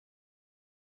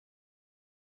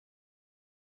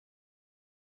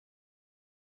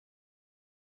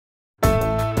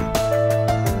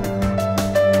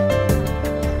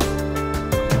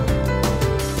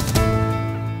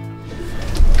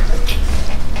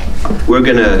we're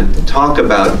going to talk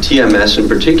about TMS, in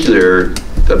particular,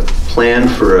 the plan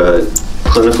for a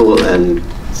clinical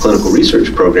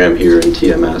research program here in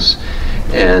TMS.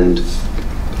 And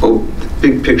the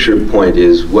big picture point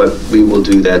is what we will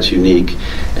do that's unique,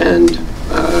 and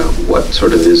what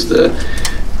sort of is the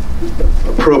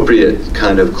appropriate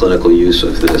kind of clinical use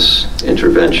of this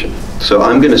intervention. So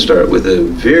I'm going to start with a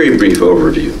very brief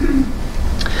overview.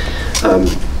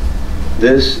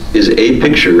 This is a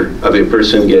picture of a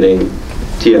person getting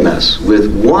TMS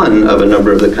with one of a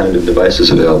number of the kind of devices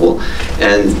available,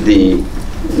 and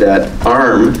that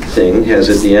arm thing has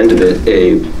at the end of it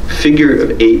a figure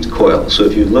of 8 coils. So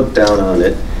if you look down on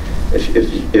it,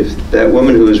 if that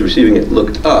woman who was receiving it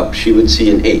looked up, she would see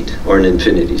an 8, or an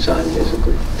infinity sign,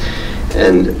 basically.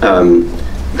 And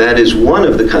that is one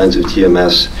of the kinds of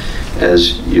TMS.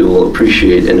 As you'll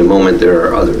appreciate in a moment, there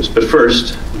are others. But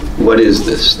first, what is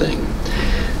this thing?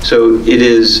 So it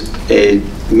is a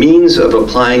means of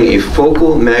applying a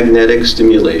focal magnetic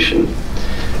stimulation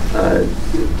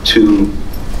to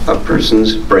a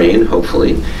person's brain,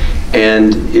 hopefully,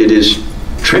 and it is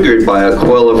triggered by a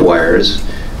coil of wires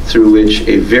through which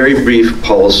a very brief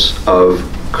pulse of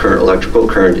electrical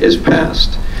current is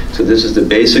passed. So this is the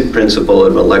basic principle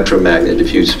of an electromagnet.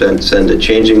 If you send a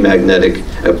changing magnetic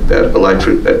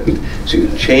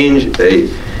change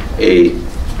a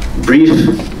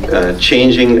brief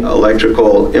changing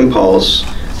electrical impulse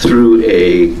through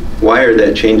a wire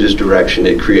that changes direction,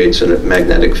 it creates a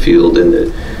magnetic field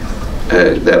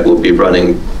that will be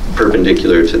running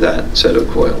perpendicular to that set of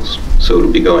coils. So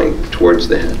it'll be going towards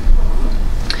the head.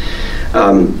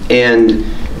 And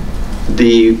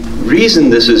the reason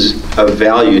this is of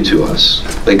value to us,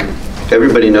 like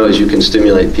everybody knows, you can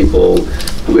stimulate people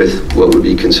with what would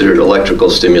be considered electrical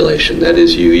stimulation. That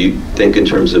is, you think in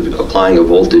terms of applying a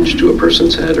voltage to a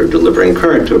person's head or delivering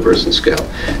current to a person's scalp.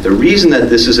 The reason that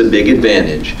this is a big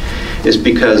advantage is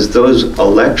because those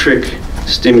electric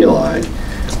stimuli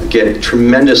get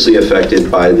tremendously affected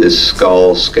by this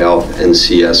skull, scalp, and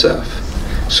CSF.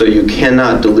 So you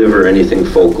cannot deliver anything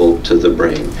focal to the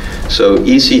brain. So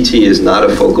ECT is not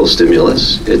a focal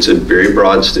stimulus. It's a very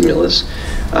broad stimulus.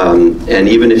 And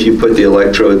even if you put the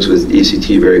electrodes with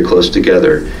ECT very close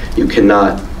together, you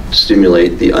cannot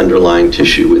stimulate the underlying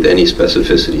tissue with any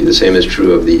specificity. The same is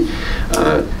true of the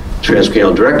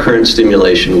transcranial direct current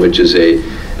stimulation, which is a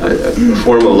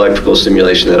form of electrical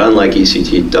stimulation that, unlike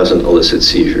ECT, doesn't elicit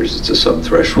seizures. It's a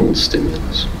sub-threshold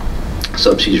stimulus.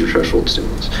 Sub-seizure threshold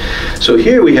stimulus. So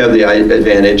here we have the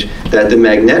advantage that the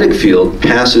magnetic field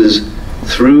passes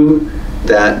through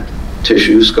that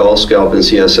tissue, skull, scalp, and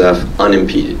CSF,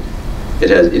 unimpeded.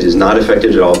 It is not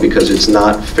affected at all because it's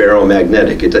not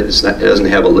ferromagnetic. It doesn't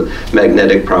have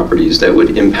magnetic properties that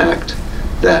would impact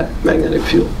that magnetic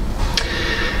field.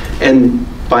 And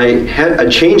by a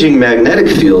changing magnetic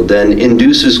field then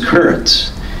induces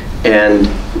currents. And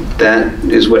that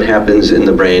is what happens in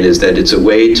the brain, is that it's a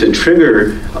way to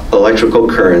trigger electrical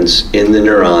currents in the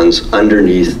neurons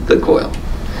underneath the coil.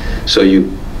 So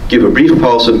you give a brief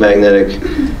pulse of magnetic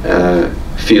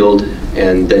field,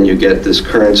 and then you get this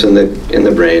currents in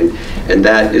the brain, and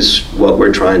that is what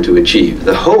we're trying to achieve.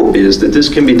 The hope is that this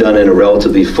can be done in a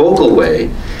relatively focal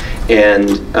way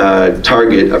and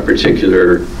target a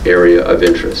particular area of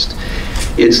interest.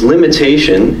 Its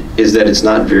limitation is that it's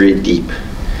not very deep.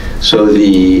 So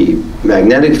the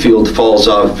magnetic field falls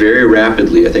off very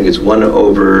rapidly. I think it's 1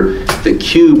 over the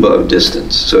cube of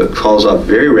distance. So it falls off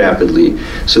very rapidly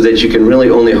so that you can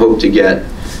really only hope to get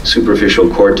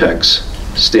superficial cortex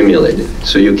stimulated.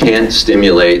 So you can't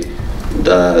stimulate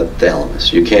the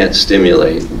thalamus. You can't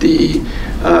stimulate the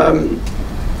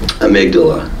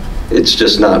amygdala. It's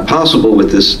just not possible with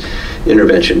this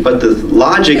intervention. But the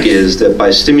logic is that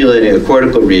by stimulating the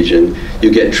cortical region,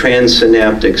 you get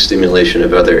transsynaptic stimulation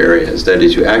of other areas. That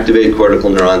is, you activate cortical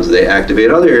neurons, they activate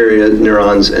other area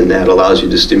neurons, and that allows you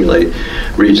to stimulate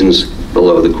regions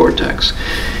below the cortex.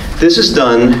 This is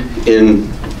done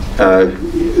in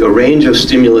a range of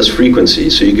stimulus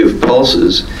frequencies. So you give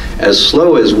pulses as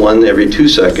slow as 1 every 2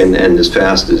 seconds and as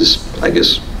fast as, I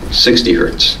guess, 60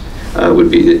 hertz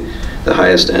would be the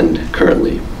highest end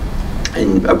currently.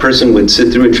 And a person would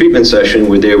sit through a treatment session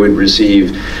where they would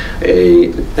receive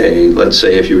let's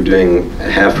say if you were doing a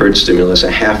half-hertz stimulus,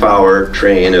 a half-hour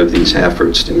train of these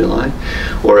half-hertz stimuli.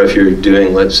 Or if you're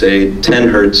doing, let's say, 10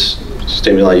 hertz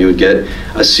stimuli, you would get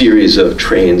a series of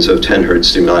trains of 10 hertz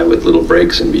stimuli with little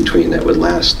breaks in between that would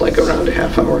last like around a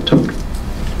half-hour total.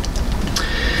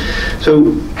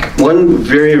 So one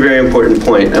very, very important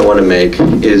point I want to make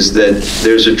is that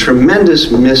there's a tremendous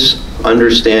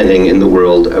misunderstanding in the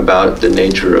world about the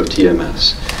nature of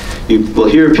TMS. you will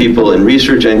hear people in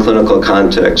research and clinical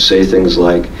contexts say things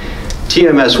like,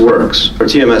 TMS works, or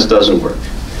TMS doesn't work.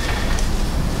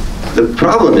 The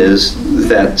problem is,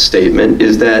 that statement,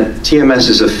 is that TMS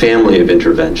is a family of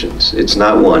interventions. It's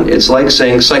not one. It's like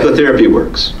saying psychotherapy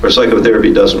works, or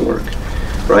psychotherapy doesn't work,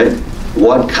 right?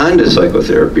 What kind of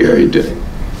psychotherapy are you doing?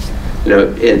 You know,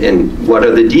 and what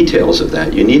are the details of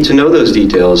that? You need to know those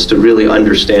details to really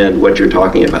understand what you're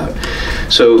talking about.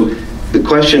 So the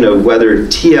question of whether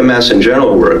TMS in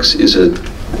general works is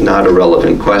not a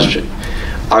relevant question.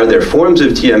 Are there forms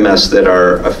of TMS that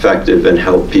are effective and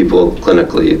help people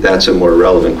clinically? That's a more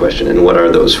relevant question, and what are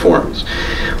those forms?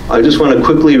 I just want to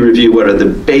quickly review what are the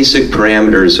basic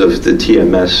parameters of the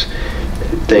TMS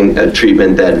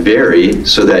treatment that vary,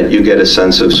 so that you get a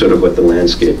sense of sort of what the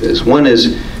landscape is. One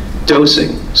is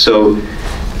dosing. So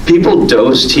people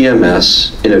dose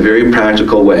TMS in a very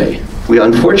practical way. We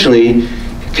unfortunately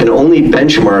can only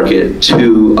benchmark it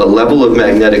to a level of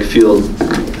magnetic field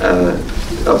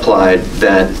applied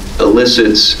that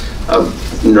elicits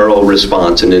a neural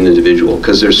response in an individual,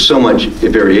 because there's so much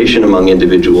variation among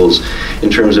individuals in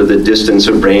terms of the distance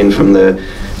of brain from the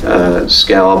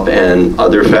scalp and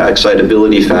other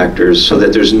excitability factors, so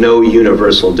that there's no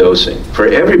universal dosing. For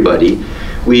everybody,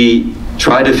 we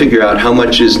try to figure out how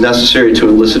much is necessary to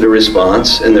elicit a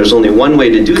response, and there's only one way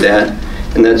to do that,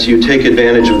 and that's you take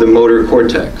advantage of the motor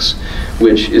cortex,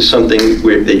 which is something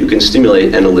that you can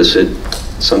stimulate and elicit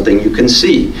something you can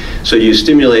see. So you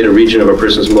stimulate a region of a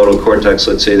person's motor cortex,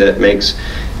 let's say, that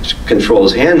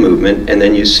controls hand movement, and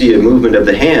then you see a movement of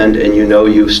the hand, and you know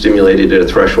you've stimulated at a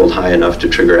threshold high enough to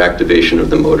trigger activation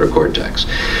of the motor cortex.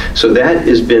 So that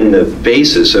has been the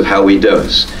basis of how we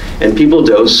dose. And people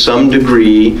dose some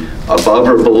degree above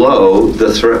or below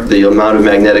the amount of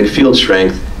magnetic field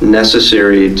strength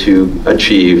necessary to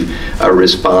achieve a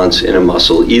response in a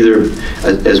muscle, either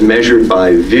as measured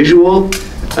by visual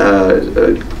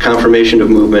confirmation of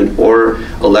movement or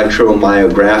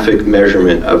electromyographic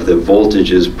measurement of the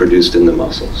voltages produced in the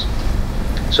muscles.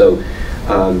 So,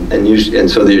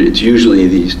 it's usually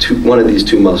one of these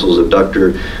two muscles,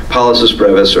 abductor pollicis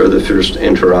brevis or the first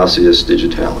interosseous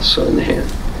digitalis, so in the hand.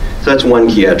 So that's one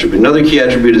key attribute. Another key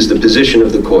attribute is the position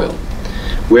of the coil.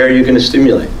 Where are you going to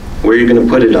stimulate? Where are you going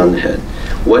to put it on the head?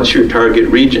 What's your target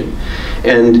region?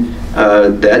 And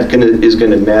that is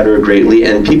going to matter greatly,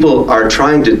 and people are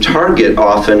trying to target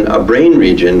often a brain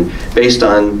region based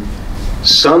on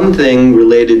something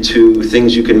related to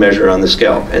things you can measure on the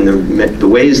scalp, and the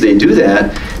ways they do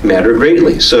that matter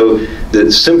greatly. So the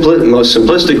most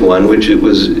simplistic one, which it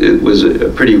was a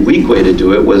pretty weak way to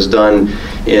do it, was done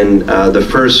in the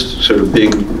first sort of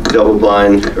big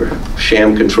double-blind or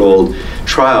sham-controlled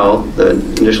trial, the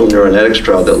initial neuronetics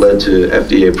trial that led to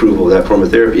FDA approval of that form of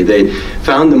therapy. They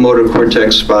found the motor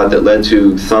cortex spot that led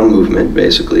to thumb movement,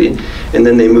 basically, and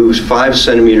then they moved 5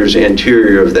 centimeters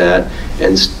anterior of that,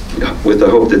 and with the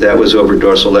hope that that was over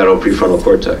dorsolateral prefrontal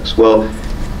cortex. Well,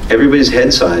 everybody's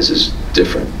head size is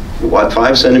different.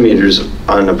 5 centimeters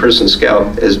on a person's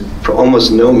scalp has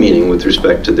almost no meaning with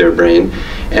respect to their brain,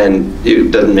 and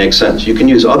it doesn't make sense. You can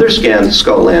use other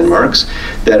skull landmarks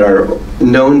that are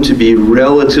known to be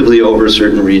relatively over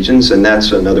certain regions, and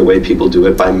that's another way people do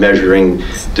it, by measuring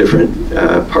different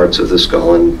parts of the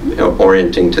skull and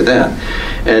orienting to that.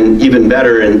 And even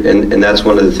better, and that's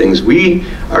one of the things we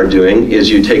are doing, is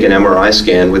you take an MRI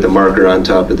scan with a marker on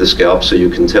top of the scalp so you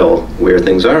can tell where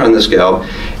things are on the scalp,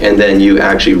 and then you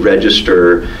actually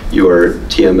register your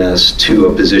TMS to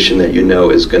a position that you know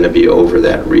is going to be over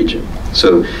that region.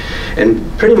 So, and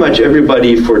pretty much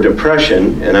everybody for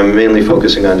depression, and I'm mainly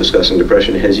focusing on discussing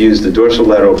depression, has used the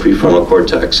dorsolateral prefrontal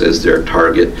cortex as their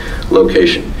target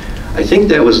location. I think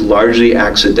that was largely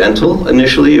accidental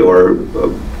initially, or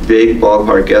a big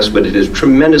ballpark guess, but it has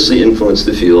tremendously influenced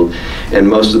the field, and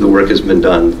most of the work has been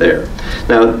done there.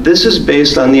 Now, this is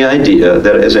based on the idea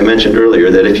that, as I mentioned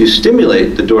earlier, that if you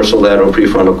stimulate the dorsolateral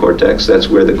prefrontal cortex, that's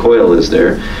where the coil is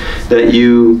there, that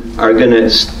you are going to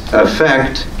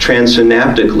affect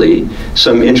transsynaptically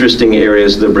some interesting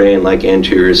areas of the brain, like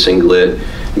anterior cingulate,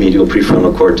 medial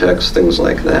prefrontal cortex, things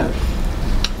like that.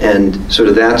 And sort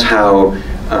of that's how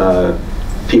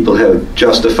people have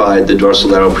justified the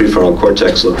dorsolateral prefrontal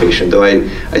cortex location, though I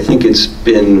think it's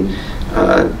been,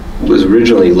 was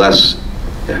originally less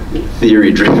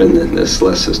theory-driven than this,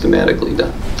 less systematically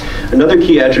done. Another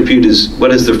key attribute is,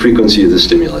 what is the frequency of the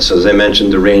stimulus? As I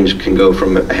mentioned, the range can go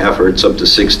from 0.5 hertz up to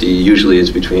 60. Usually it's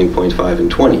between 0.5 and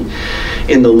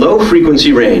 20. In the low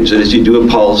frequency range, that is, you do a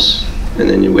pulse, and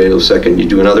then you wait a second, you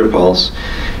do another pulse,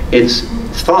 it's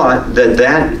thought that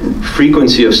that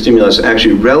frequency of stimulus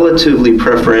actually relatively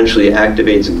preferentially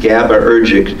activates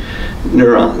GABAergic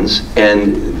neurons,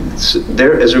 and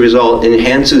there, as a result,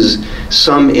 enhances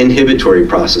some inhibitory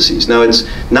processes. Now, it's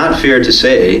not fair to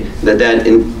say that that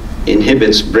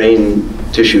inhibits brain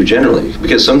tissue generally,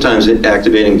 because sometimes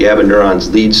activating GABA neurons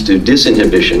leads to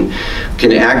disinhibition,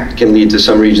 can lead to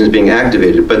some regions being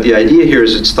activated. But the idea here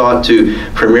is it's thought to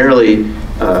primarily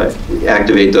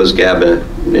activate those GABA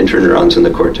interneurons in the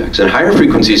cortex. And higher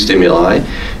frequency stimuli,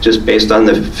 just based on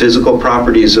the physical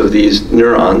properties of these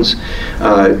neurons,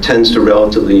 tends to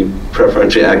relatively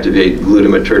preferentially activate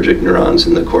glutamatergic neurons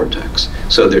in the cortex.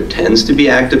 So there tends to be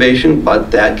activation,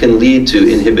 but that can lead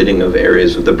to inhibiting of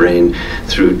areas of the brain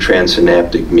through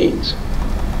transsynaptic means.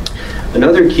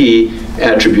 Another key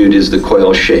attribute is the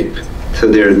coil shape. So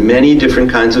there are many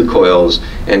different kinds of coils,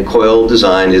 and coil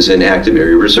design is in active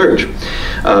area research.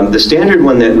 The standard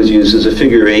one that was used is a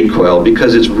figure-8 coil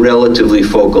because it's relatively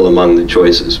focal among the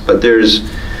choices. But there's,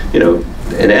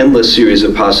 an endless series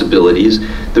of possibilities.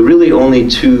 The really only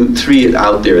 3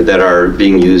 out there that are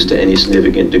being used to any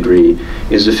significant degree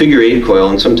is the figure-8 coil,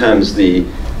 and sometimes the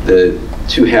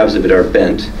 2 halves of it are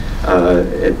bent.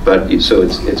 So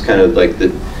it's kind of like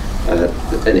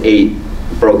an 8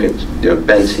 broken,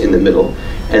 bent in the middle.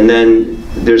 And then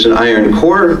there's an iron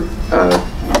core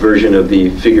version of the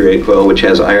figure-8 coil, which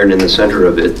has iron in the center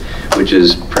of it, which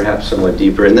is perhaps somewhat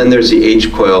deeper. And then there's the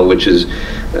H coil, which is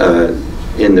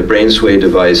in the brain sway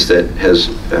device that has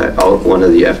one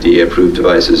of the FDA-approved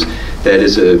devices that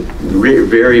is a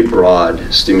very broad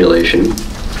stimulation.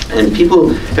 And people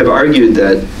have argued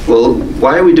that, well,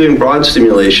 why are we doing broad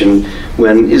stimulation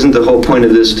when isn't the whole point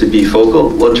of this to be focal?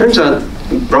 Well, it turns out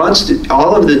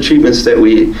all of the treatments that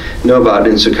we know about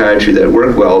in psychiatry that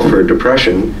work well for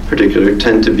depression, in particular,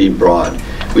 tend to be broad.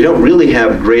 We don't really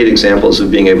have great examples of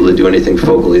being able to do anything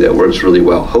focally that works really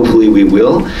well. Hopefully we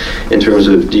will in terms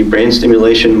of deep brain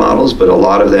stimulation models, but a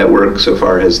lot of that work so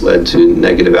far has led to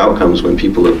negative outcomes when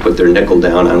people have put their nickel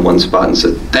down on one spot and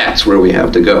said, that's where we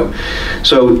have to go.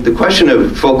 So the question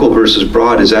of focal versus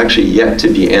broad is actually yet to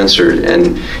be answered,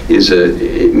 and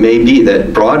it may be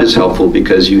that broad is helpful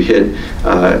because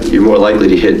you're more likely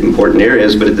to hit important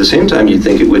areas, but at the same time you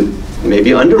think it would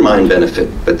maybe undermine benefit,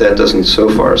 but that doesn't so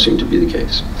far seem to be the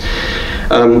case.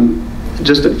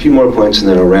 Just a few more points and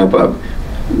then I'll wrap up.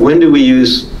 When do we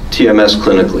use TMS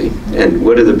clinically, and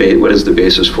what is the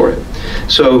basis for it?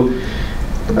 So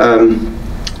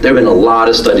there have been a lot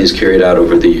of studies carried out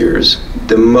over the years.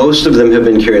 Most of them have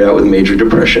been carried out with major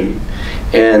depression,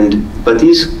 but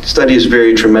these studies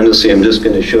vary tremendously. I'm just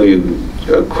going to show you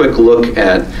a quick look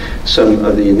at some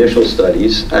of the initial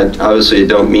studies. Obviously, I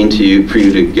don't mean for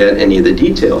you to get any of the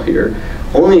detail here,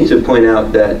 only to point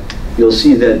out that you'll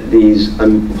see that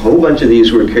a whole bunch of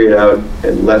these were carried out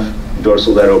in left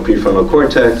dorsolateral prefrontal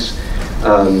cortex,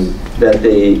 that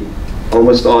they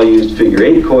almost all used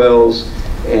figure-8 coils,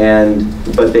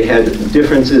 but they had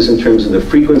differences in terms of the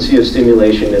frequency of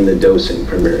stimulation and the dosing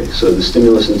primarily. So the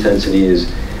stimulus intensity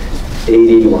is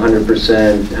 80 to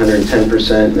 100%,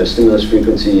 110%, and the stimulus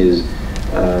frequency is,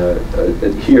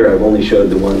 here I've only showed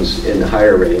the ones in the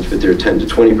higher range, but they're 10 to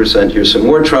 20%. Here's some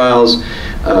more trials,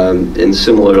 and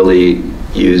similarly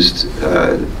used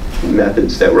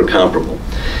methods that were comparable.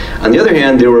 On the other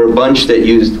hand, there were a bunch that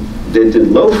did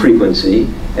low frequency,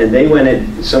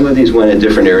 and some of these went in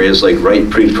different areas like right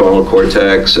prefrontal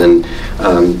cortex, and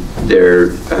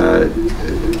they're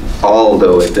all,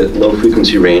 though, at the low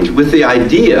frequency range, with the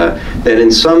idea that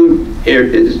in some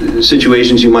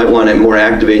situations you might want to more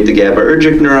activate the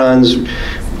GABAergic neurons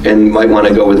and might want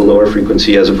to go with a lower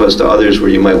frequency, as opposed to others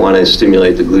where you might want to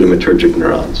stimulate the glutamatergic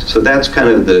neurons. So that's kind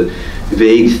of the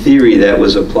vague theory that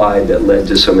was applied that led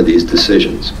to some of these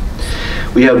decisions.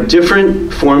 We have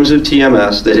different forms of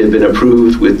TMS that have been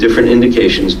approved with different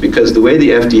indications, because the way the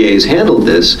FDA has handled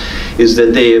this is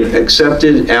that they have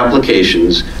accepted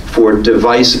applications for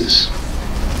devices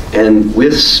and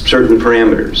with certain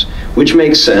parameters, which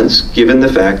makes sense given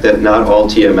the fact that not all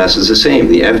TMS is the same.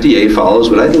 The FDA follows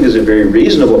what I think is a very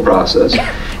reasonable process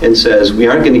and says we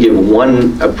aren't going to give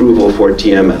one approval for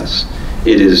TMS.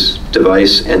 It is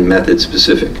device and method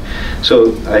specific.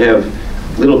 So I have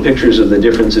little pictures of the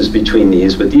differences between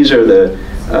these, but these are the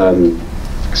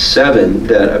 7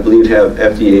 that I believe have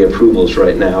FDA approvals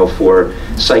right now for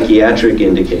psychiatric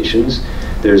indications.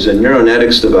 There's a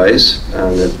neuronetics device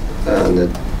on the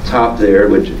top there,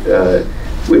 which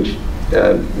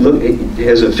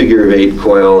has a figure-8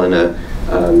 coil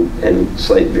and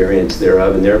slight variants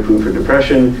thereof, and they're approved for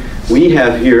depression. We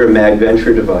have here a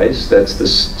MagVenture device. That's the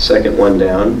second one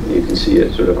down. You can see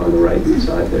it sort of on the right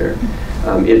side there.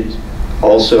 It's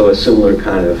also a similar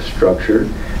kind of structure.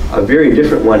 A very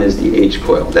different one is the H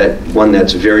coil, that one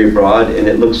that's very broad, and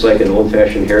it looks like an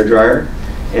old-fashioned hairdryer.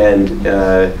 And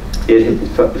it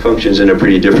functions in a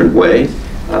pretty different way.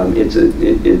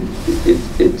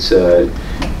 It's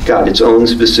got its own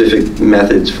specific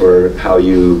methods for how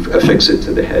you affix it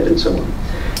to the head and so on.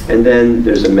 And then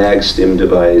there's a mag-stim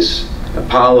device,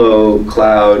 Apollo,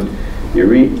 Cloud,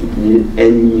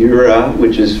 Eura,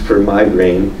 which is for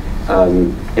migraine.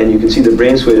 And you can see the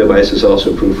brain sway device is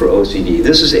also approved for OCD.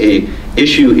 This is a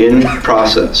issue in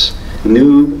process.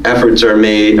 New efforts are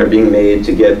being made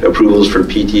to get approvals for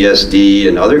PTSD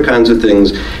and other kinds of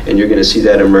things, and you're going to see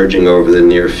that emerging over the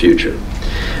near future.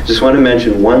 Just want to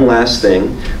mention one last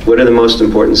thing. What are the most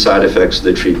important side effects of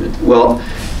the treatment? Well,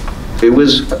 it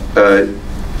was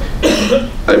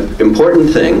an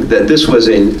important thing that this was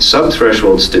a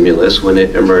subthreshold stimulus when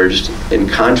it emerged, in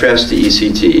contrast to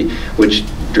ECT, which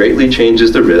greatly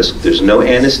changes the risk. There's no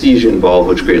anesthesia involved,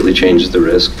 which greatly changes the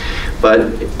risk.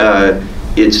 But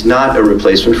it's not a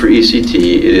replacement for ECT.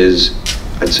 It is,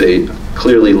 I'd say,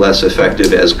 clearly less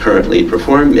effective as currently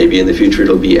performed. Maybe in the future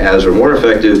it'll be as or more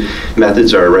effective.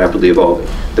 Methods are rapidly evolving.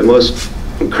 The most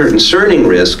concerning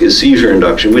risk is seizure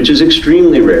induction, which is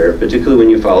extremely rare, particularly when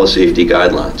you follow safety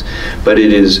guidelines. But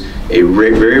it is a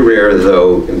very rare,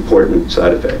 though important,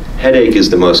 side effect. Headache is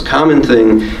the most common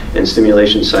thing, and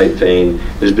stimulation site pain.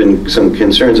 There's been some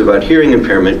concerns about hearing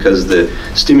impairment because the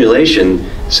stimulation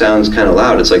sounds kind of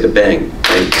loud. It's like a bang,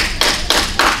 right?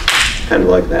 Kind of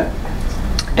like that.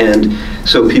 And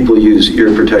so people use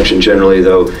ear protection generally,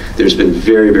 though there's been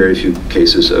very few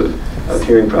cases of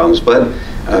hearing problems. But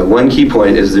one key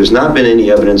point is there's not been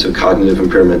any evidence of cognitive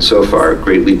impairment so far,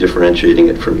 greatly differentiating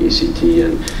it from ECT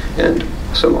and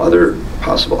some other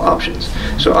possible options.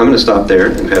 So I'm going to stop there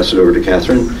and pass it over to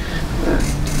Katherine.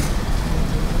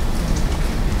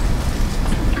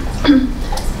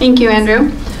 Thank you,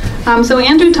 Andrew. So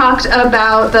Andrew talked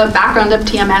about the background of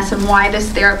TMS and why this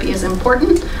therapy is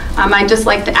important. I'd just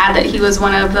like to add that he was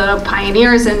one of the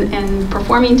pioneers in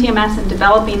performing TMS and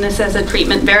developing this as a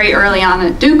treatment very early on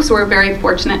at Duke, so we're very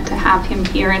fortunate to have him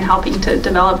here and helping to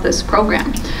develop this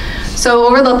program. So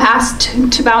over the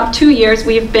past about 2 years,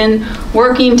 we've been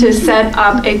working to set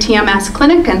up a TMS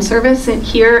clinic and service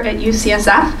here at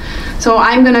UCSF. So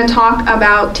I'm going to talk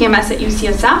about TMS at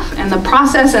UCSF and the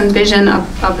process and vision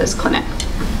of this clinic.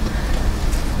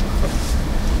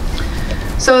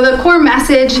 So the core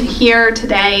message here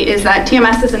today is that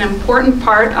TMS is an important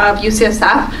part of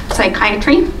UCSF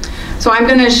psychiatry. So I'm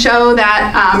going to show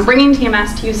that bringing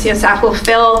TMS to UCSF will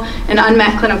fill an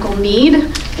unmet clinical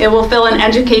need. It will fill an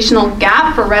educational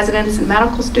gap for residents and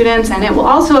medical students, and it will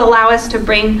also allow us to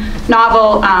bring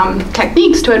novel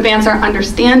techniques to advance our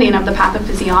understanding of the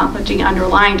pathophysiology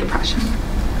underlying depression.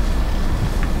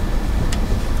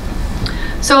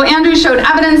 So Andrew showed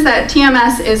evidence that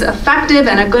TMS is effective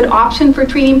and a good option for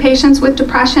treating patients with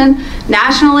depression.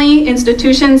 Nationally,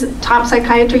 institutions, top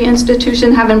psychiatry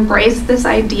institutions have embraced this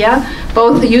idea,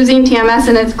 both using TMS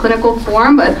in its clinical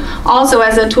form, but also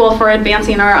as a tool for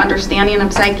advancing our understanding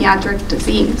of psychiatric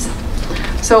disease.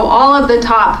 So all of the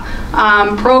top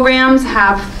programs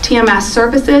have TMS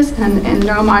services and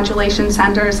neuromodulation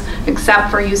centers, except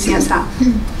for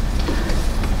UCSF.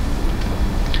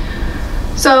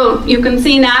 So you can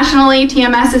see nationally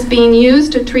TMS is being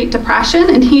used to treat depression,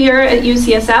 and here at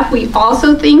UCSF we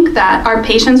also think that our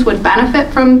patients would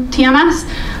benefit from TMS.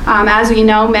 As we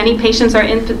know, many patients are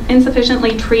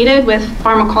insufficiently treated with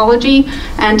pharmacology,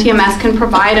 and TMS can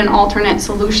provide an alternate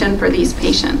solution for these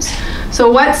patients.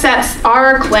 So what sets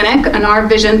our clinic and our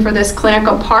vision for this clinic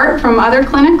apart from other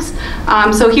clinics?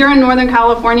 So here in Northern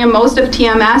California, most of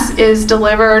TMS is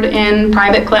delivered in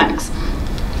private clinics.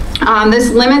 This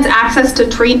limits access to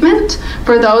treatment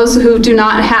for those who do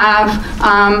not have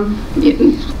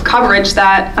coverage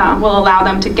that will allow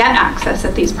them to get access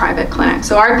at these private clinics.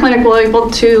 So our clinic will be able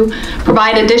to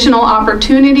provide additional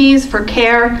opportunities for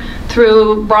care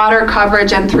through broader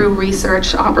coverage and through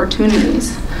research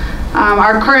opportunities.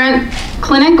 Our current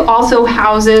clinic also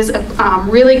houses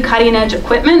really cutting-edge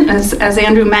equipment, as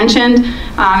Andrew mentioned.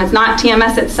 It's not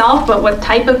TMS itself, but what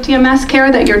type of TMS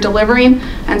care that you're delivering.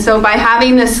 And so by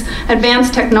having this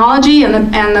advanced technology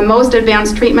and the most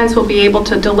advanced treatments, we'll be able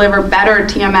to deliver better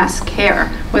TMS care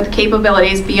with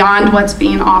capabilities beyond what's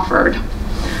being offered.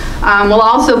 We'll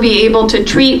also be able to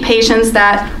treat patients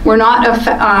that were not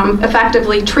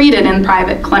effectively treated in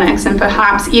private clinics, and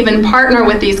perhaps even partner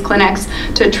with these clinics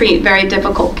to treat very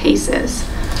difficult cases.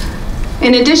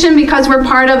 In addition, because we're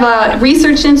part of a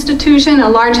research institution, a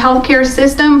large healthcare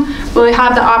system, we'll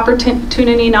have the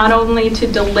opportunity not only to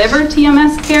deliver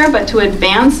TMS care, but to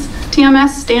advance TMS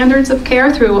standards of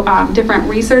care through different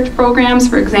research programs.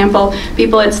 For example,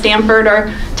 people at Stanford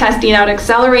are testing out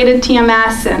accelerated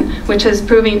TMS, which is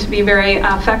proving to be very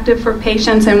effective for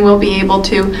patients, and we'll be able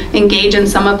to engage in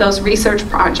some of those research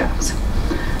projects.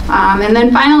 And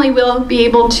then finally, we'll be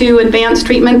able to advance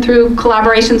treatment through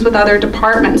collaborations with other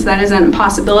departments. That isn't a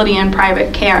possibility in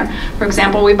private care. For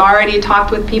example, we've already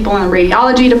talked with people in the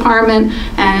radiology department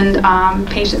and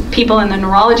people in the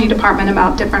neurology department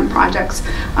about different projects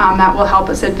that will help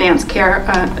us advance care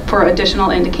for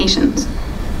additional indications.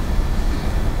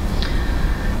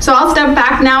 So I'll step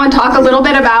back now and talk a little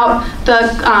bit about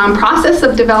the process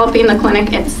of developing the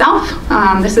clinic itself.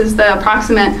 This is the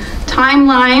approximate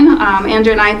timeline.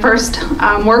 Andrew and I first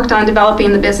worked on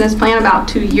developing the business plan about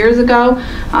 2 years ago,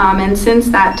 and since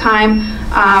that time,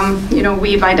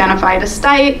 we've identified a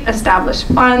site, established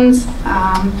funds,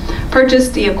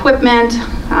 purchased the equipment.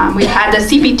 We've had the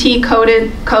CPT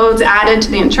codes added to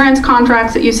the insurance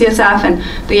contracts at UCSF,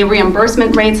 and the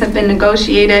reimbursement rates have been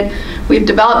negotiated. We've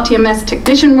developed TMS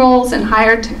technician roles and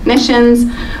hired technicians.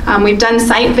 We've done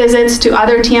site visits to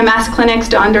other TMS clinics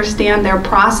to understand their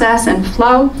process and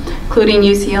flow, including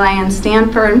UCLA and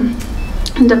Stanford,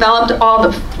 and developed all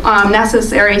the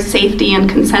necessary safety and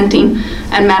consenting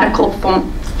and medical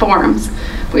forms.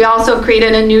 We also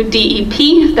created a new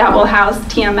DEP that will house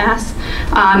TMS,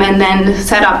 and then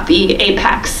set up the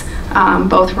APEX,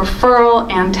 both referral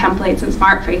and templates and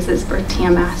smart phrases for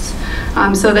TMS.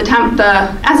 So the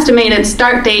estimated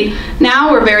start date,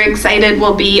 now we're very excited,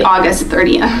 will be August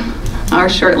 30th, or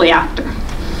shortly after.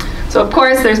 So of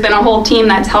course, there's been a whole team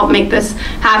that's helped make this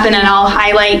happen, and I'll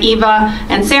highlight Eva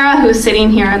and Sarah, who's sitting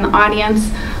here in the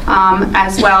audience,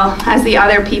 as well as the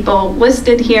other people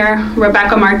listed here.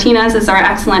 Rebecca Martinez is our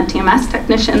excellent TMS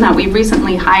technician that we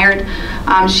recently hired.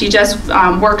 She just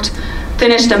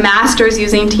finished a master's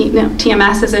using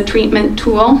TMS as a treatment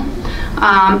tool.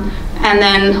 And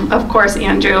then, of course,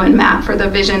 Andrew and Matt for the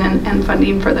vision and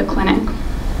funding for the clinic.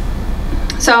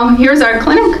 So here's our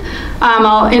clinic.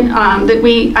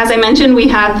 As I mentioned, we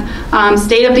have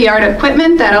state-of-the-art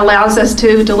equipment that allows us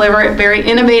to deliver very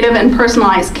innovative and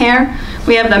personalized care.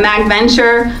 We have the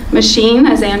MagVenture machine,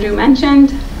 as Andrew mentioned.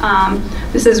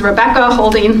 This is Rebecca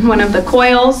holding one of the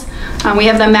coils. We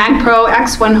have the MagPro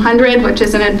X100, which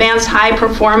is an advanced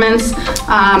high-performance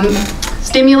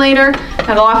stimulator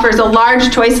that offers a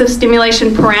large choice of stimulation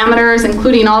parameters,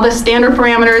 including all the standard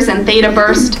parameters and theta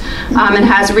burst, and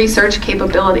has research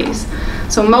capabilities.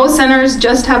 So most centers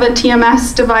just have a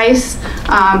TMS device.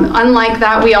 Unlike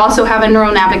that, we also have a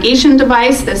neuronavigation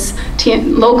device, this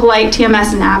Localite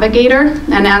TMS Navigator.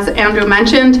 And as Andrew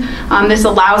mentioned, this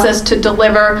allows us to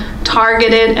deliver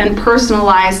targeted and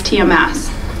personalized TMS.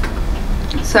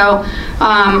 So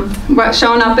what's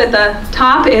shown up at the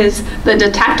top is the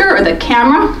detector, or the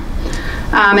camera.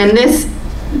 And this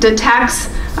detects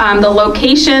the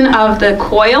location of the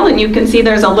coil, and you can see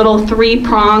there's a little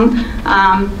 3-prong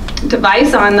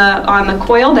device on the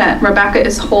coil that Rebecca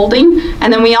is holding.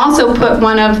 And then we also put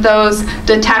one of those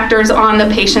detectors on the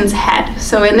patient's head.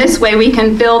 So in this way, we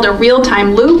can build a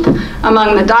real-time loop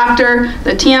among the doctor,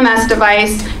 the TMS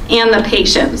device, and the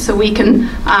patient. So we can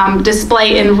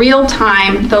display in real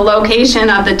time the location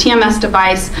of the TMS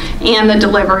device and the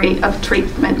delivery of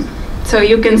treatment. So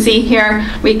you can see here,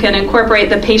 we can incorporate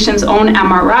the patient's own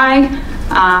MRI,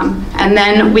 and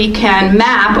then we can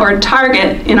map or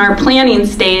target in our planning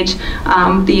stage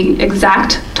the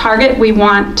exact target we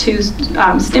want to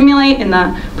stimulate in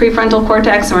the prefrontal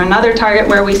cortex, or another target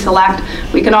where we select.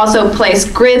 We can also place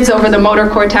grids over the motor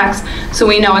cortex so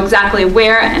we know exactly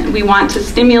where we want to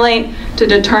stimulate, to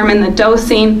determine the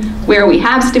dosing, where we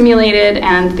have stimulated,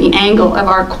 and the angle of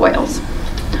our coils.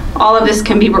 All of this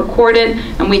can be recorded,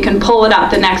 and we can pull it up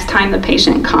the next time the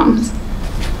patient comes.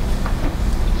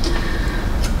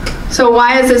 So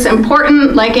why is this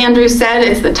important? Like Andrew said,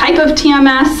 it's the type of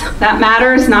TMS that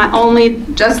matters, not only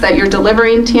just that you're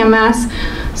delivering TMS.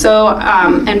 So,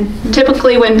 and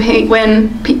typically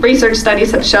when research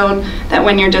studies have shown that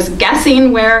when you're just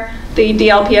guessing where the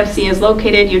DLPFC is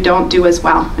located, you don't do as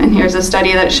well. And here's a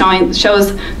study that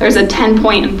shows there's a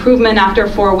 10-point improvement after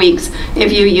 4 weeks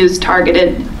if you use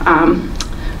targeted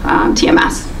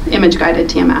TMS, image-guided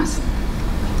TMS.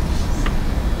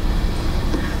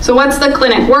 So what's the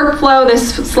clinic workflow?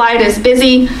 This slide is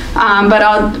busy,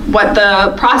 but what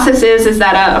the process is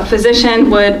that a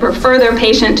physician would refer their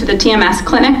patient to the TMS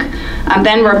clinic.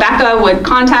 Then Rebecca would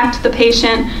contact the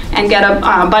patient and get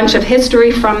a bunch of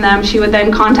history from them. She would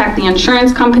then contact the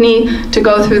insurance company to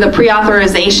go through the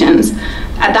pre-authorizations.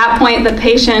 At that point, the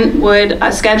patient would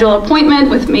schedule an appointment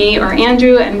with me or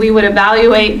Andrew, and we would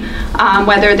evaluate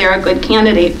whether they're a good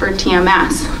candidate for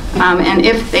TMS. And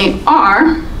if they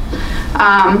are,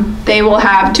 they will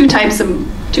have two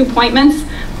appointments.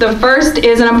 The first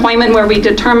is an appointment where we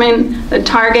determine the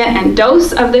target and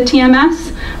dose of the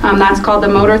TMS. That's called the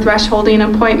motor thresholding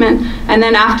appointment. And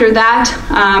then after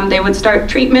that, they would start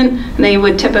treatment, and they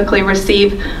would typically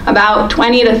receive about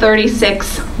 20 to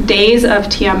 36 days of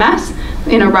TMS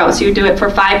in a row. So you do it for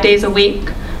 5 days a week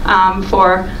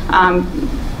for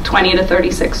 20 to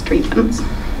 36 treatments.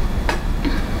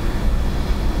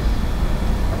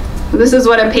 This is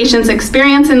what a patient's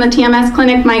experience in the TMS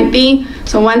clinic might be.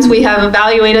 So once we have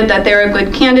evaluated that they're a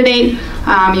good candidate,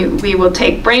 we will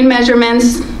take brain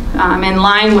measurements in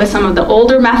line with some of the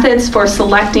older methods for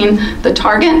selecting the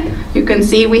target. You can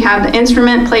see we have the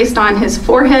instrument placed on his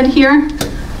forehead here.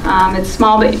 It's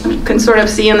small, but you can sort of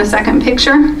see in the second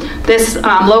picture. This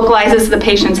localizes the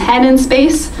patient's head in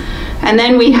space. And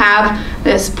then we have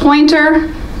this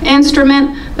pointer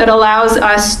instrument that allows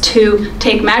us to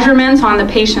take measurements on the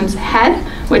patient's head,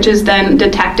 which is then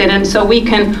detected. And so we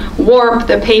can warp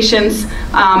the patient's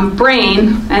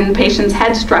brain and patient's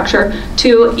head structure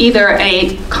to either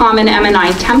a common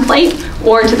MNI template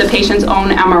or to the patient's own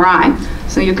MRI.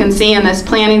 So you can see in this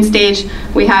planning stage,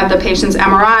 we have the patient's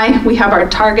MRI, we have our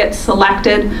target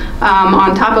selected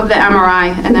on top of the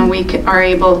MRI, and then we are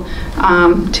able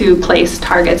to place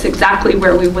targets exactly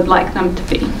where we would like them to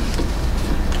be.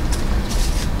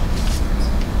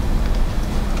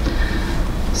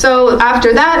 So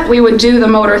after that, we would do the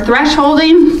motor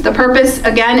thresholding. The purpose,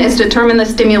 again, is to determine the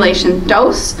stimulation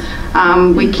dose.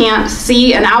 We can't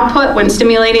see an output when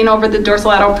stimulating over the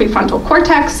dorsolateral prefrontal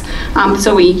cortex,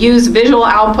 so we use visual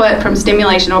output from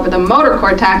stimulation over the motor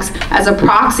cortex as a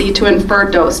proxy to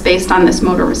infer dose based on this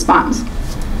motor response.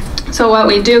 So what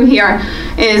we do here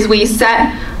is we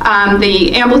set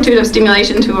the amplitude of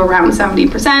stimulation to around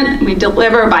 70%. We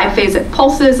deliver biphasic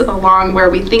pulses along where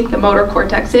we think the motor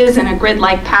cortex is in a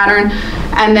grid-like pattern,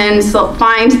 and then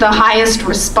find the highest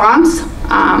response,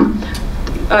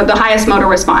 the highest motor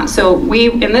response. So we,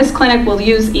 in this clinic, will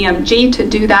use EMG to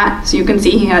do that. So you can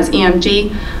see he has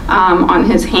EMG on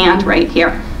his hand right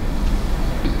here.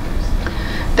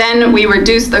 Then we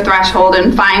reduce the threshold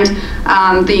and find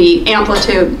the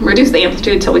amplitude, reduce the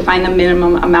amplitude till we find the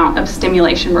minimum amount of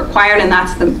stimulation required, and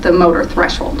that's the motor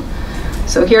threshold.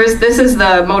 So this is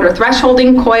the motor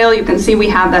thresholding coil. You can see we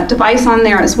have that device on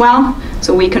there as well.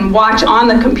 So we can watch on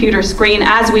the computer screen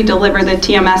as we deliver the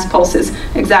TMS pulses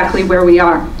exactly where we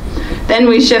are. Then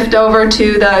we shift over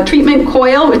to the treatment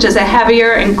coil, which is a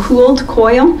heavier and cooled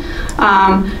coil,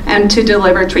 and to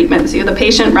deliver treatment. So the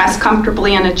patient rests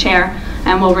comfortably in a chair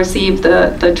and will receive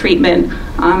the treatment.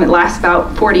 It lasts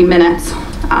about 40 minutes.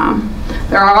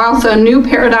 There are also new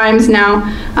paradigms now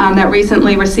that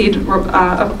recently received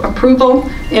approval.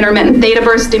 Intermittent theta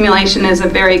burst stimulation is a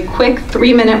very quick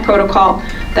 3-minute protocol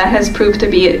that has proved to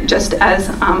be just as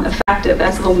effective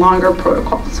as the longer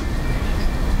protocols.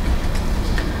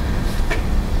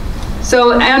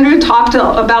 So Andrew talked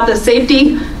about the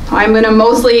safety. I'm going to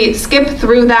mostly skip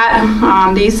through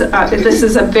that. This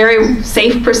is a very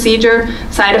safe procedure.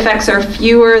 Side effects are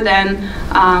fewer than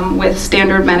with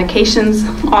standard medications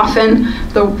often.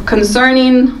 The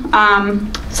concerning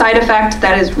side effect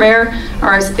that is rare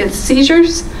is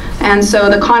seizures. And so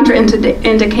the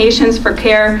contraindications for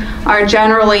care are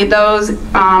generally those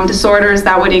disorders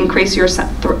that would increase your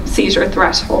seizure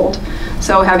threshold.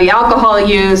 So heavy alcohol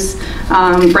use,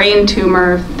 brain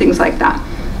tumor, things like that.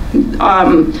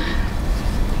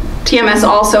 TMS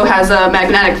also has a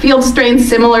magnetic field strength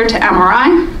similar to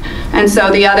MRI, and so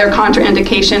the other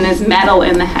contraindication is metal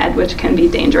in the head, which can be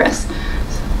dangerous.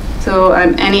 So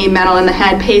any metal in the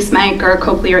head, pacemaker,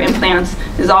 cochlear implants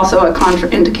is also a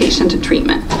contraindication to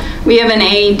treatment. We have an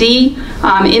AED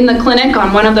in the clinic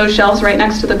on one of those shelves right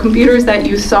next to the computers that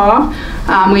you saw.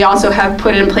 We also have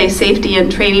put in place safety and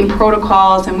training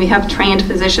protocols, and we have trained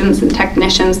physicians and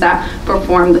technicians that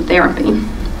perform the therapy.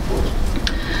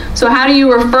 So how do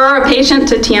you refer a patient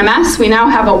to TMS? We now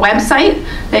have a website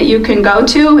that you can go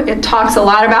to. It talks a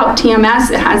lot about TMS.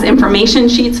 It has information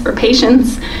sheets for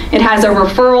patients. It has a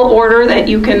referral order that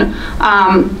you can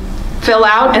fill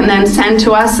out and then send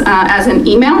to us as an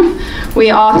email.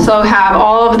 We also have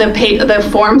all of the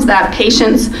forms that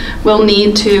patients will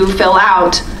need to fill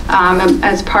out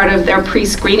as part of their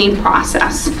pre-screening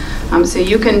process. So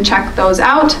you can check those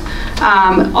out.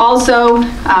 Also,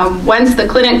 once the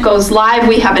clinic goes live,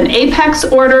 we have an APEX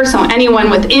order, so anyone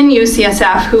within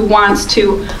UCSF who wants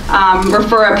to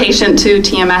refer a patient to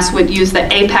TMS would use the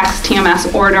APEX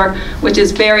TMS order, which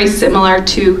is very similar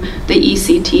to the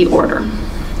ECT order.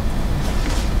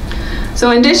 So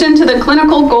in addition to the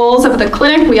clinical goals of the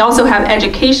clinic, we also have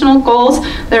educational goals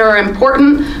that are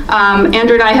important.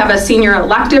 Andrew and I have a senior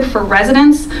elective for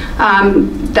residents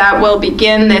that will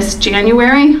begin this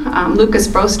January. Lucas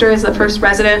Broster is the first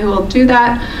resident who will do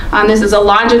that. This is a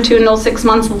longitudinal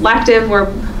 6-month elective where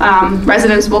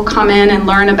residents will come in and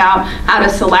learn about how to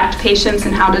select patients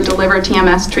and how to deliver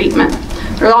TMS treatment.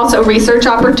 There are also research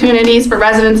opportunities for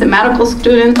residents and medical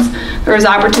students. There is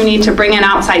opportunity to bring in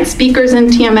outside speakers in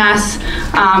TMS,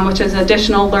 which is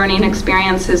additional learning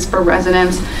experiences for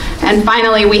residents. And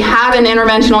finally, we have an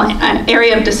interventional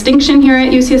area of distinction here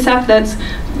at UCSF that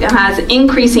has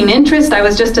increasing interest. I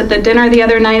was just at the dinner the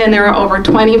other night and there were over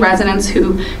 20 residents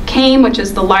who came, which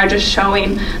is the largest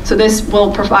showing. So this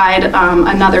will provide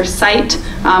another site.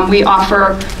 We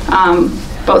offer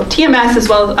both TMS as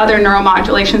well as other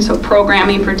neuromodulation, so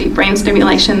programming for deep brain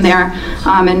stimulation there,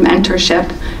 and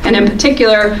mentorship. And in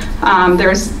particular,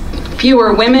 there's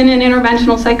fewer women in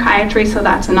interventional psychiatry, so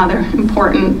that's another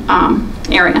important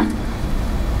area.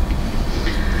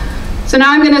 So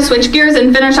now I'm going to switch gears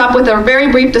and finish up with a very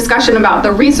brief discussion about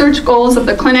the research goals of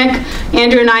the clinic.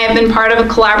 Andrew and I have been part of a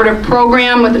collaborative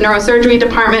program with the neurosurgery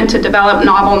department to develop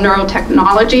novel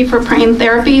neurotechnology for brain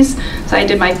therapies. So I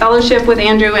did my fellowship with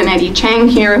Andrew and Eddie Chang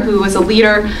here, who was a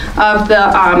leader of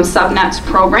the SubNets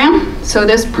program. So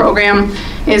this program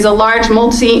is a large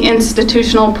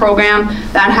multi-institutional program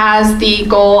that has the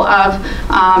goal of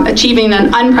achieving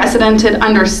an unprecedented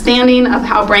understanding of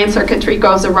how brain circuitry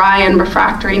goes awry in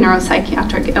refractory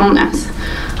neuropsychiatric illness,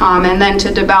 and then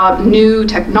to develop new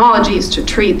technologies to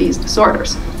treat these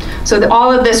disorders. So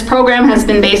all of this program has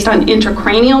been based on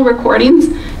intracranial recordings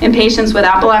in patients with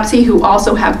epilepsy who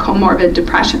also have comorbid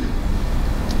depression.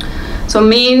 So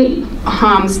main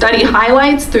study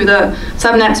highlights through the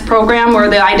SubNets program were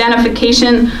the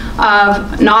identification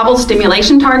of novel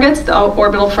stimulation targets, the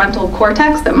orbital frontal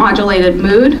cortex that modulated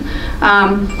mood,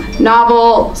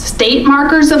 novel state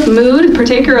markers of mood,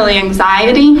 particularly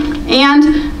anxiety,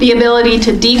 and the ability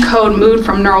to decode mood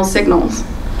from neural signals.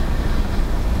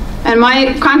 And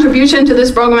my contribution to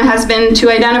this program has been to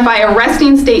identify a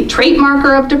resting state trait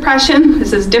marker of depression.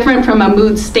 This is different from a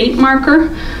mood state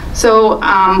marker. So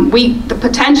the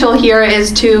potential here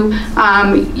is to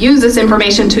use this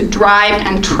information to drive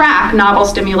and track novel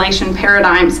stimulation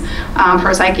paradigms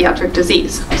for psychiatric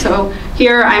disease. So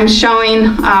here I'm showing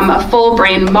a full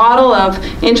brain model of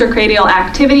intracranial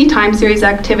activity, time series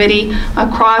activity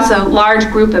across a large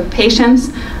group of patients.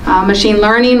 Machine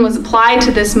learning was applied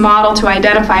to this model to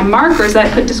identify markers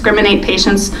that could discriminate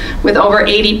patients with over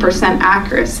 80%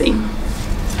 accuracy.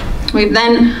 We've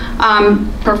then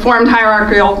performed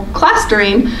hierarchical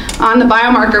clustering on the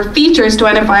biomarker features to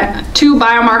identify 2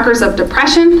 biomarkers of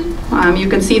depression. You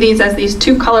can see these as these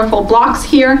 2 colorful blocks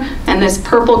here, and this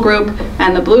purple group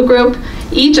and the blue group.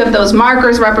 Each of those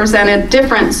markers represented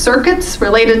different circuits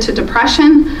related to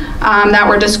depression that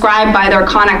were described by their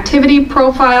connectivity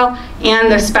profile and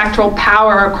the spectral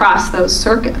power across those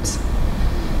circuits.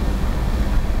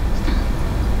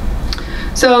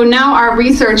 So now our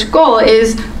research goal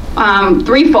is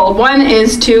threefold. One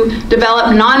is to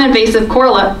develop non-invasive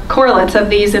correlates of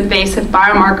these invasive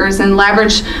biomarkers and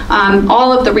leverage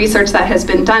all of the research that has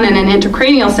been done in an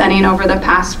intracranial setting over the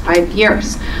past 5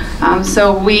 years.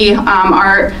 So we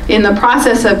are in the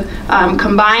process of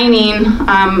combining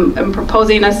and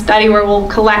proposing a study where we'll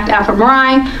collect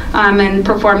fMRI and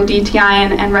perform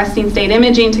DTI and resting state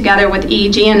imaging together with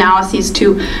EEG analyses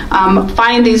to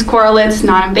find these correlates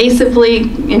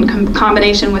non-invasively in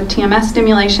combination with TMS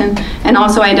stimulation, and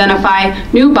also identify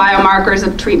new biomarkers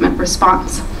of treatment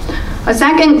response. A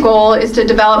second goal is to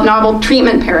develop novel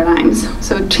treatment paradigms.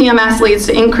 So TMS leads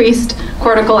to increased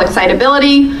cortical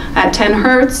excitability at 10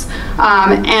 hertz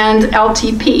and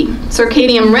LTP.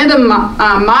 Circadian rhythm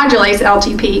modulates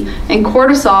LTP, and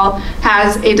cortisol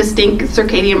has a distinct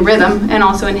circadian rhythm and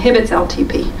also inhibits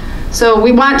LTP. So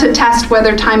we want to test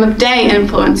whether time of day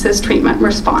influences treatment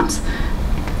response.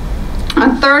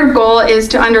 A third goal is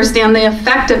to understand the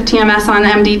effect of TMS on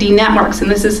MDD networks, and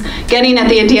this is getting at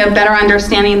the idea of better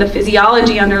understanding the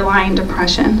physiology underlying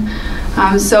depression.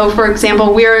 So for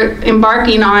example, we're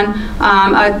embarking on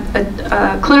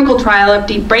a clinical trial of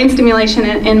deep brain stimulation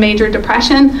in major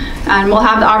depression, and we'll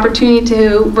have the opportunity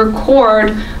to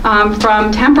record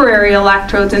from temporary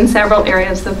electrodes in several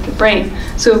areas of the brain.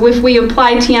 So if we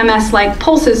apply TMS-like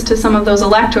pulses to some of those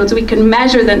electrodes, we can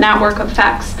measure the network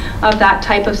effects of that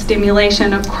type of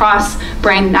stimulation across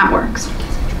brain networks.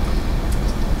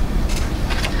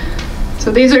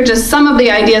 So these are just some of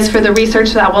the ideas for the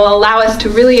research that will allow us to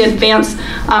really advance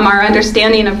our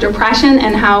understanding of depression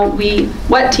and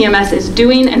what TMS is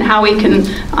doing and how we can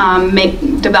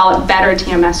develop better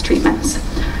TMS treatments.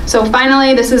 So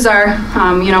finally, this is our,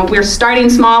 we're starting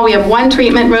small. We have 1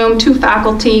 treatment room, 2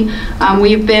 faculty.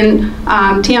 We've been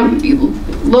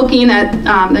looking at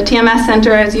the TMS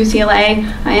Center at UCLA.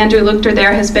 Andrew Luchter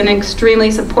there has been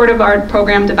extremely supportive of our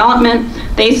program development.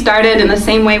 They started in the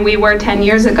same way we were 10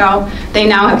 years ago. They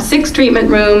now have 6 treatment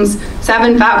rooms,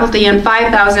 7 faculty, and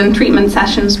 5,000 treatment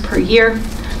sessions per year.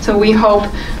 So we hope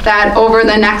that over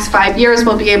the next 5 years,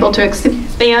 we'll be able to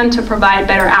expand to provide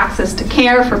better access to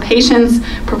care for patients,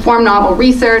 perform novel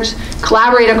research,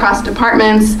 collaborate across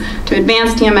departments to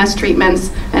advance TMS treatments,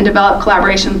 and develop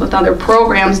collaborations with other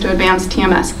programs to advance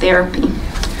TMS therapy.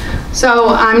 So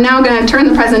I'm now going to turn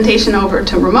the presentation over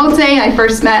to Ramotse. I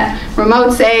first met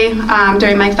Ramotse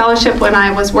during my fellowship when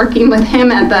I was working with him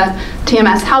at the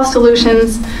TMS Health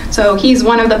Solutions. So he's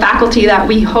one of the faculty that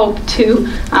we hope to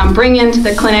bring into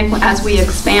the clinic as we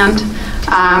expand.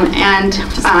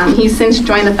 He's since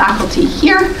joined the faculty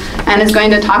here and is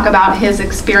going to talk about his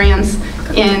experience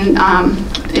in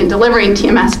delivering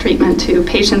TMS treatment to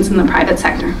patients in the private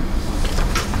sector.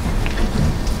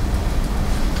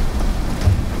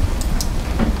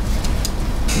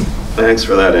 Thanks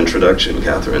for that introduction,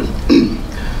 Katherine.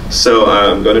 So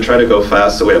I'm going to try to go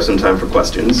fast so we have some time for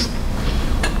questions.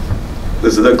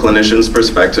 This is the clinician's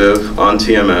perspective on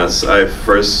TMS. I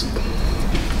first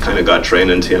kind of got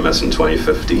trained in TMS in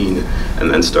 2015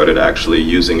 and then started actually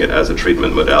using it as a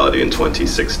treatment modality in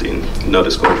 2016. No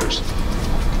disclosures.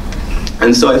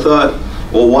 And so I thought,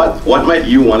 well, what might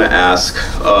you want to ask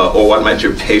or what might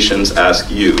your patients ask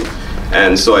you?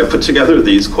 And so I put together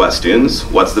these questions.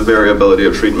 What's the variability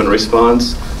of treatment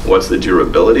response? What's the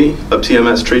durability of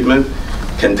TMS treatment?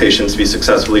 Can patients be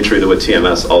successfully treated with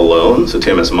TMS alone, so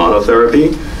TMS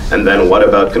monotherapy? And then what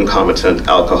about concomitant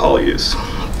alcohol use?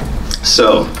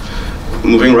 So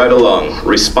moving right along,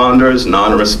 responders,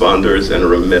 non-responders, and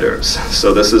remitters.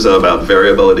 So this is about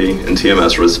variability in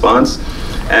TMS response.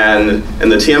 And in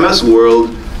the TMS world,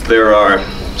 there are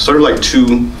sort of like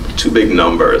two big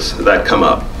numbers that come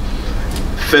up.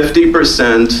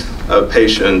 50% of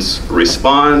patients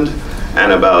respond,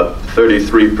 and about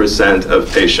 33% of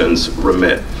patients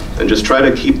remit. And just try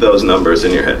to keep those numbers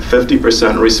in your head.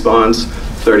 50% response,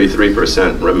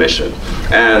 33% remission.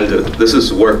 And this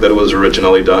is work that was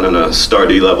originally done in a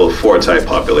STAR-D level 4 type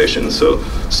population, so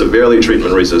severely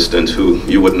treatment resistant, who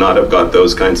you would not have got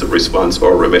those kinds of response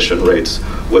or remission rates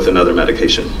with another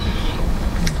medication.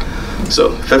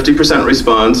 So 50%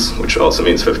 response, which also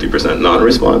means 50%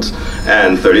 non-response,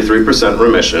 and 33%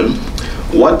 remission.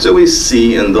 What do we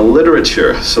see in the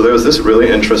literature? So there was this really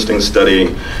interesting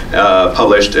study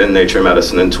published in Nature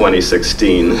Medicine in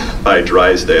 2016 by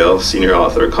Drysdale, senior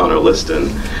author Connor Liston,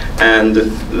 and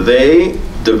they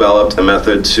developed a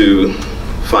method to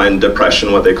find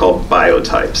depression, what they call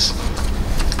biotypes.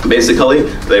 Basically,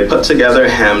 they put together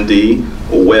HAM-D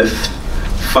with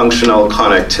functional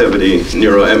connectivity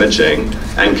neuroimaging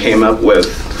and came up with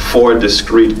 4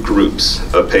 discrete groups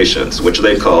of patients, which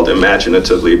they called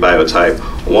imaginatively biotype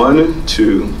 1,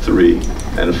 2, 3,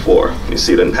 and 4. You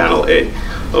see it in panel A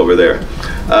over there.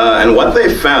 And what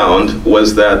they found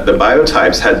was that the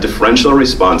biotypes had differential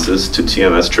responses to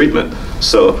TMS treatment.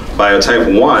 So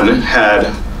biotype 1 had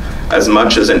as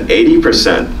much as an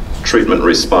 80% treatment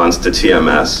response to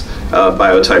TMS.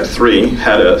 Biotype 3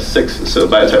 had a 6, so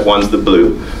biotype 1's the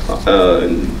blue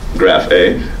in graph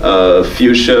A.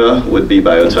 Fuchsia would be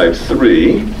biotype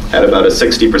 3, had about a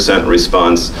 60%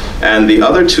 response, and the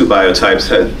other 2 biotypes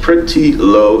had pretty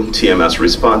low TMS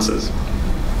responses.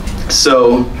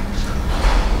 So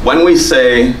when we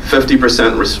say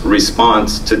 50%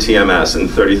 response to TMS and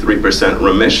 33%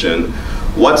 remission,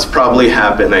 what's probably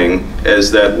happening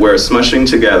is that we're smushing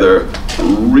together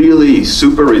really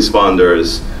super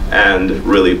responders and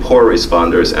really poor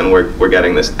responders, and we're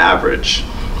getting this average.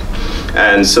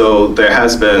 And so there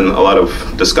has been a lot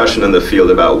of discussion in the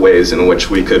field about ways in which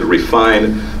we could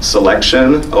refine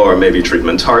selection or maybe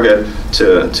treatment target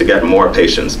to get more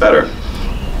patients better.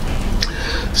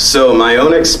 So my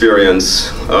own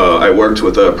experience, I worked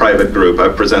with a private group. I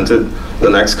presented the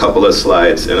next couple of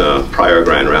slides in a prior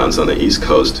grand rounds on the East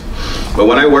Coast. But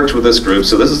when I worked with this group,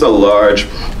 so this is a large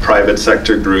private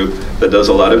sector group that does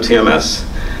a lot of TMS.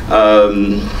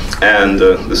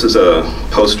 This is a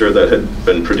poster that had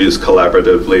been produced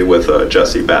collaboratively with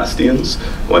Jesse Bastians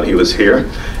when he was here.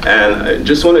 And I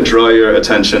just want to draw your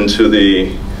attention to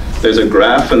there's a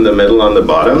graph in the middle on the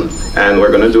bottom, and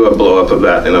we're going to do a blow up of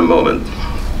that in a moment.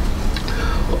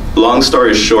 long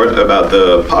story short about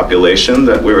the population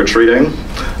that we were treating.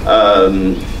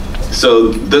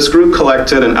 So this group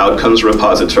collected an outcomes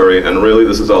repository, and really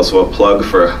this is also a plug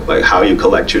for like how you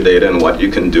collect your data and what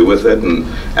you can do with it, and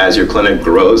as your clinic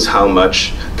grows, how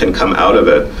much can come out of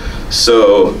it.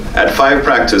 So at 5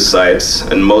 practice sites,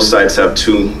 and most sites have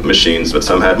 2 machines, but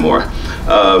some had more,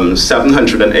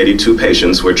 782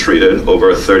 patients were treated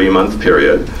over a 30-month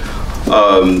period.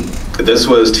 This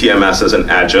was TMS as an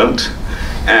adjunct,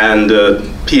 and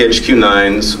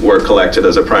PHQ-9s were collected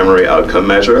as a primary outcome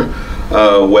measure,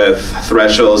 with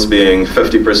thresholds being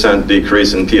 50%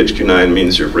 decrease in PHQ-9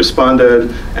 means you've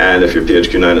responded, and if your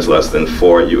PHQ-9 is less than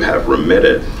 4, you have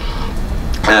remitted.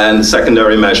 And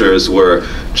secondary measures were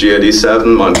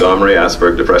GAD-7, Montgomery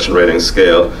Asperger Depression Rating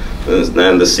Scale,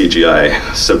 and the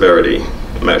CGI severity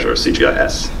measure,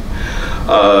 CGI-S.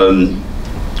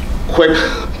 Quick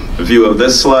view of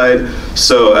this slide.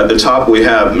 So at the top we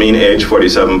have mean age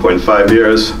 47.5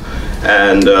 years,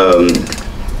 and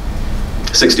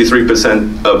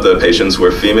 63% of the patients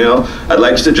were female. I'd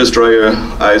like to just draw your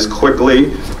eyes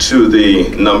quickly to the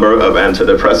number of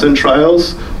antidepressant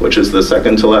trials, which is the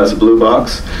second to last blue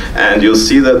box. And you'll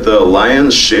see that the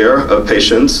lion's share of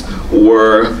patients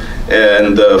were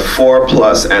in the 4+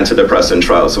 antidepressant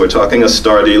trials. So we're talking a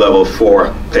STAR-D level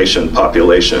 4 patient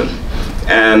population.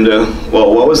 And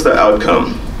well, what was the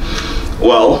outcome?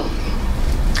 Well,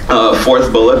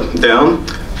 4th bullet down,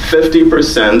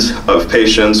 50% of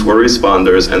patients were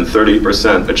responders and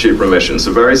 30% achieved remission.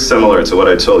 So very similar to what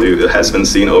I told you, it has been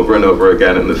seen over and over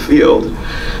again in the field.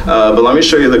 But let me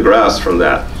show you the graphs from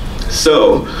that.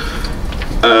 So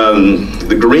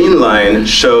the green line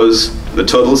shows the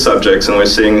total subjects, and we're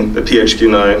seeing the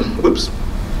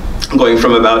PHQ-9, going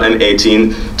from about an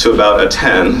 18 to about a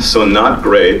 10, so not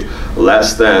great,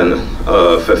 less than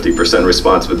 50%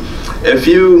 response. But if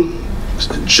you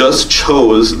just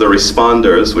chose the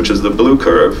responders, which is the blue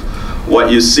curve, what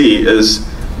you see is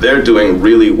they're doing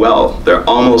really well. They're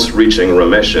almost reaching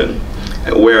remission.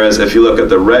 Whereas if you look at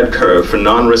the red curve, for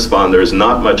non-responders,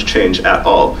 not much change at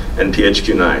all in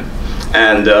PHQ-9.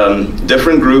 And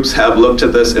different groups have looked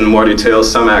at this in more detail.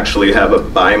 Some actually have a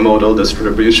bimodal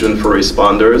distribution for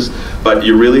responders, but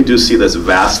you really do see this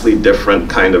vastly different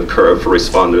kind of curve for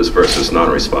responders versus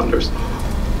non-responders.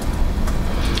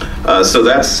 So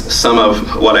that's some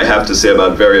of what I have to say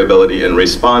about variability in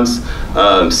response.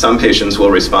 Some patients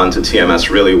will respond to TMS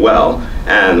really well,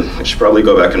 and I should probably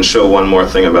go back and show one more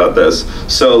thing about this.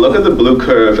 So look at the blue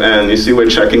curve, and you see we're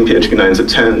checking PHQ-9s at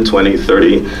 10, 20,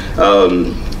 30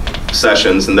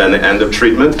 sessions, and then the end of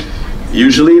treatment.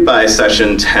 Usually by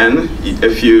session 10,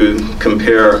 if you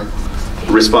compare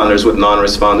responders with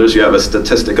non-responders, you have a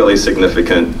statistically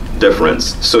significant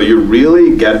difference. So you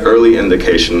really get early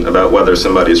indication about whether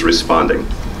somebody's responding.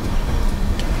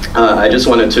 I just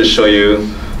wanted to show you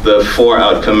the 4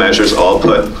 outcome measures all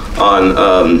put on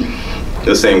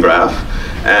the same graph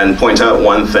and point out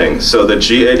one thing. So the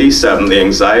GAD-7, the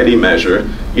anxiety measure,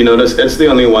 you notice it's the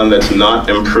only one that's not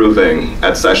improving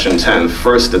at session 10.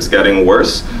 First, it's getting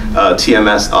worse.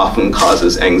 TMS often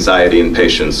causes anxiety in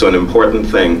patients, so an important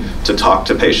thing to talk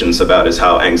to patients about is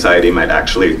how anxiety might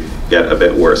actually get a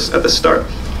bit worse at the start.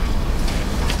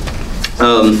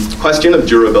 Question of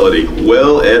durability,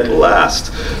 will it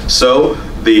last? So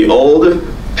the old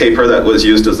paper that was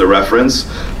used as the reference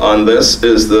on this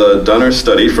is the Dunner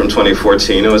study from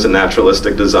 2014. It was a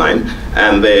naturalistic design,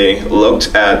 and they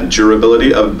looked at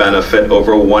durability of benefit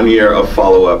over 1 year of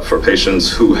follow-up for patients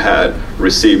who had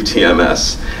received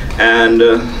TMS. And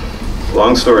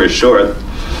long story short,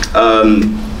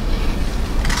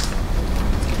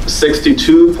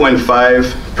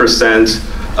 62.5%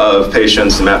 of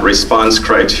patients met response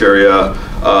criteria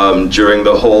during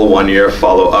the whole 1 year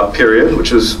follow-up period,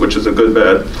 which is a good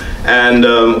bit. And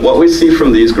what we see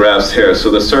from these graphs here, so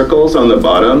the circles on the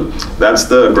bottom, that's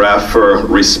the graph for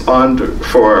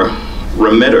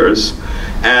remitters,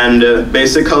 and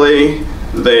basically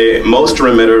most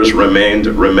remitters remained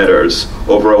remitters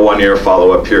over a 1 year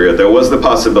follow-up period. There was the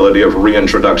possibility of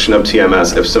reintroduction of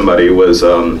TMS if somebody was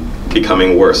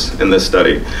becoming worse in this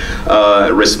study.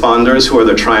 Responders, who are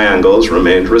the triangles,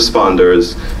 remained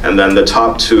responders, and then the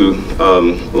top 2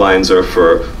 lines are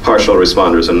for partial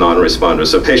responders and non-responders.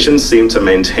 So patients seem to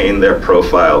maintain their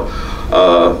profile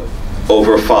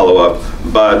over follow-up,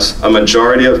 but a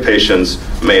majority of patients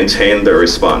maintained their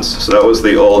response. So that was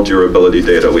the old durability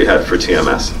data we had for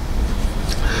TMS.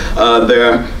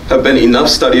 There have been enough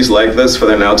studies like this for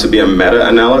there now to be a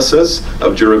meta-analysis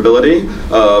of durability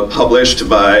published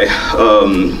by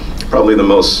probably the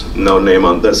most known name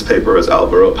on this paper is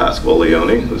Alvaro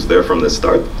Pascual-Leone, who's there from the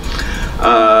start.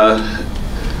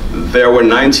 There were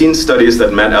 19 studies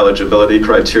that met eligibility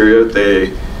criteria.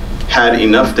 They had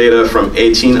enough data from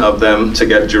 18 of them to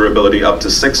get durability up to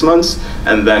 6 months,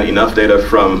 and then enough data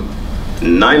from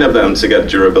 9 of them to get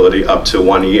durability up to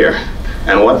 1 year.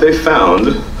 And what they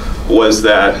found was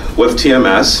that with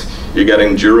TMS, you're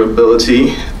getting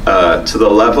durability to the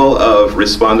level of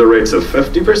responder rates of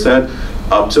 50%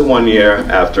 up to 1 year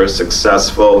after a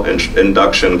successful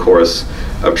induction course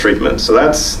of treatment. So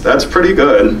that's pretty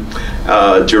good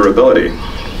durability,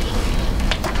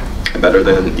 better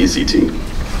than ECT.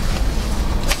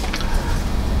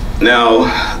 Now,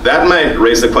 that might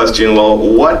raise the question, well,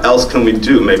 what else can we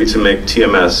do maybe to make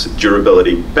TMS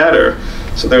durability better?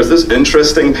 So there's this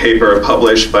interesting paper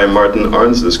published by Martin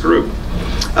Arntz's group.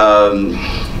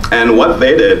 And what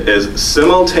they did is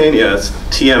simultaneous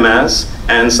TMS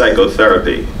and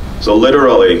psychotherapy. So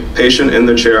literally, patient in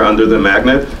the chair under the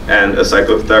magnet and a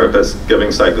psychotherapist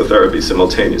giving psychotherapy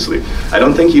simultaneously. I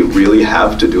don't think you really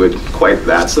have to do it quite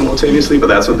that simultaneously, but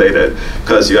that's what they did,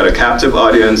 because you had a captive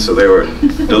audience, so they were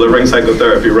delivering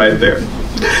psychotherapy right there.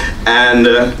 And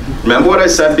remember what I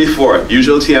said before,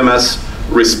 usual TMS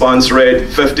response rate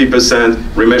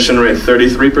 50%, remission rate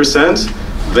 33%.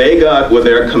 They got, with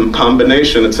their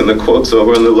combination, it's in the quotes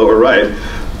over on the lower right,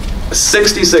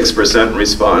 66%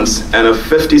 response and a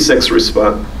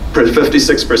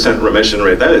 56% remission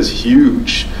rate. That is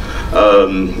huge.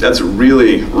 That's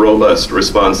really robust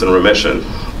response and remission.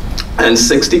 And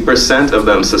 60% of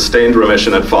them sustained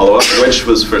remission at follow-up, which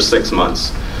was for 6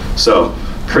 months. So,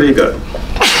 pretty good.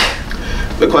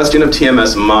 The question of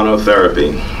TMS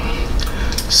monotherapy.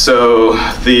 So,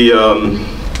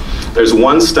 there's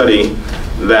one study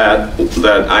that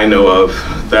I know of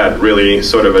that really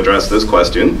sort of addressed this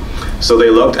question. So they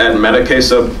looked at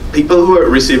so people who are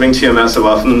receiving TMS have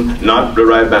often not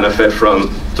derived benefit from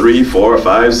 3, 4,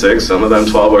 5, 6, some of them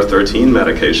 12 or 13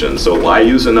 medications. So why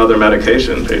use another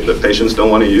medication? The patients don't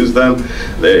want to use them.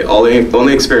 They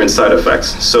only experience side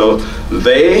effects. So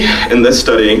they, in this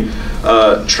study,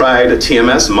 tried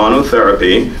TMS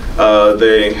monotherapy.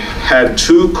 They had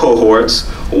 2 cohorts.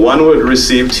 One would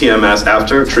receive TMS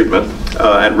after treatment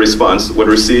and response, would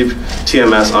receive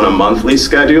TMS on a monthly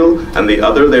schedule, and the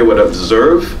other they would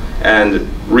observe and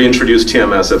reintroduce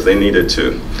TMS if they needed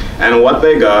to. And what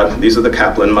they got, these are the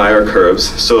Kaplan-Meier curves.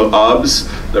 So OBS,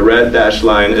 the red dashed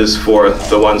line, is for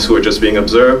the ones who are just being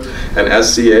observed, and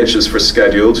SCH is for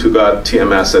scheduled, who got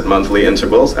TMS at monthly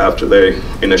intervals after they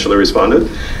initially responded.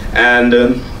 And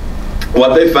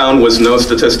what they found was no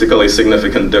statistically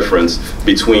significant difference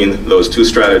between those 2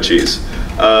 strategies.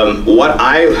 What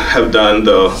I have done,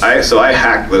 though, so I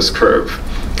hacked this curve.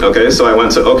 Okay, so I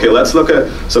went to, okay, let's look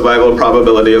at survival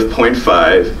probability of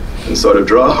 0.5 and sort of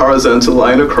draw a horizontal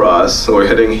line across. So we're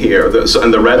hitting here.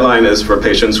 And the red line is for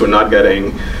patients who are not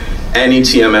getting any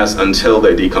TMS until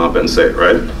they decompensate,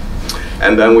 right?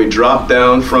 And then we drop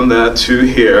down from that to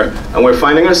here, and we're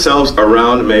finding ourselves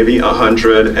around maybe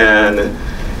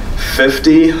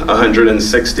 150,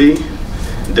 160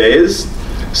 days.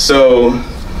 So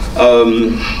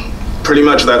pretty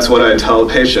much that's what I tell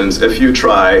patients. If you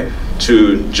try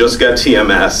to just get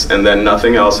TMS and then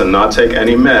nothing else and not take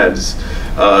any meds,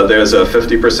 there's a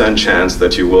 50% chance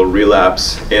that you will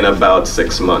relapse in about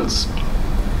 6 months.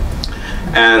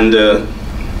 And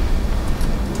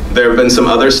there have been some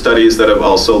other studies that have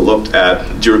also looked at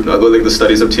the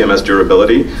studies of TMS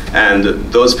durability, and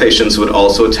those patients would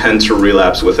also tend to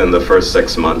relapse within the first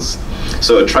 6 months.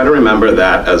 So try to remember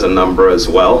that as a number as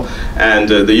well. And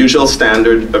the usual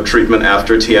standard of treatment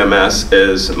after TMS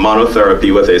is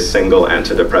monotherapy with a single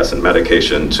antidepressant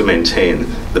medication to maintain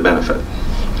the benefit.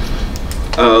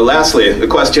 Lastly, the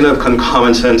question of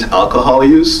concomitant alcohol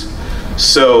use.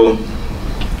 So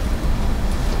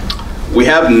we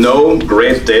have no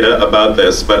great data about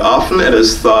this, but often it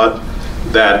is thought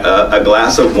that a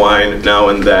glass of wine now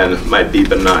and then might be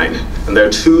benign. And there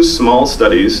are 2 small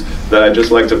studies that I'd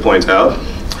just like to point out.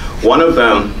 One of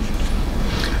them,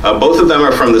 both of them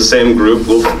are from the same group,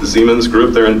 Siemens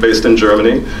group, they're based in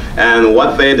Germany. And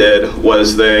what they did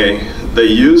was they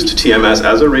used TMS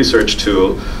as a research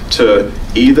tool to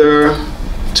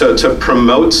to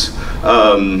promote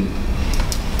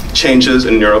changes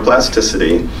in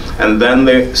neuroplasticity, and then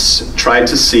they tried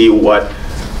to see what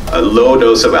a low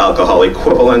dose of alcohol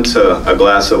equivalent to a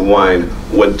glass of wine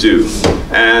would do.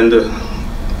 And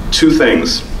 2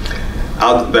 things.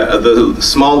 The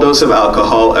small dose of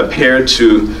alcohol appeared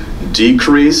to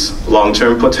decrease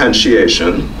long-term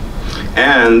potentiation,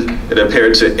 and it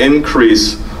appeared to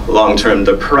increase long-term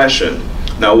depression.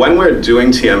 Now, when we're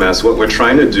doing TMS, what we're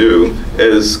trying to do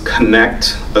is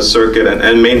connect a circuit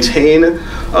and maintain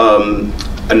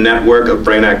a network of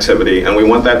brain activity, and we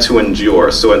want that to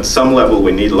endure. So at some level,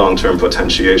 we need long-term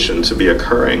potentiation to be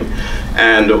occurring.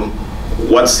 And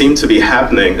what seemed to be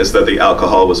happening is that the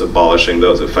alcohol was abolishing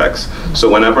those effects. So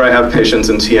whenever I have patients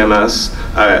in TMS,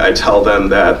 I tell them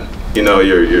that, you know,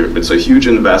 it's a huge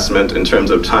investment in terms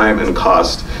of time and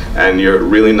cost, and you're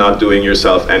really not doing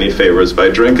yourself any favors by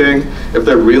drinking. If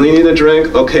they really need a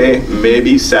drink, okay,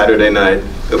 maybe Saturday night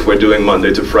if we're doing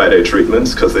Monday to Friday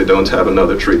treatments, because they don't have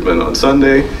another treatment on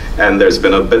Sunday, and there's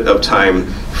been a bit of time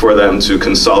for them to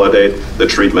consolidate the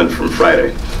treatment from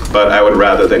Friday. But I would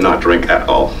rather they not drink at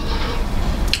all.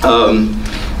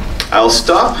 I'll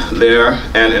stop there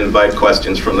and invite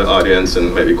questions from the audience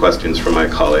and maybe questions from my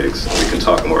colleagues. We can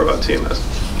talk more about TMS.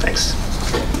 Thanks.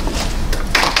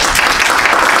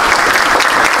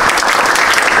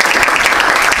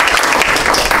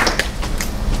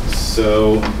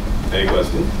 So, any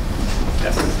question?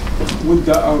 Yes. Would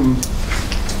the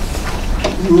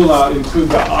rule out include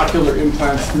the ocular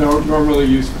implants normally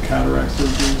used for cataract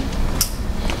surgery?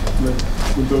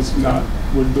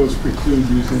 Would those preclude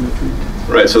using the treatment?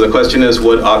 Right, so the question is,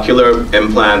 would ocular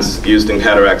implants used in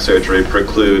cataract surgery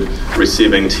preclude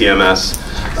receiving TMS?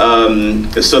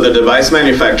 So the device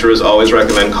manufacturers always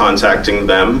recommend contacting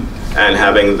them and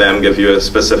having them give you a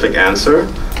specific answer.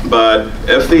 But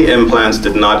if the implants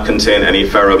did not contain any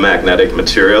ferromagnetic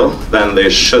material, then they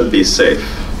should be safe.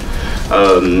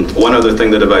 One other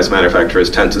thing the device manufacturers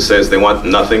tend to say is they want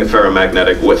nothing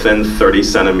ferromagnetic within 30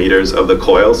 centimeters of the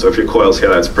coil. So if your coil's here,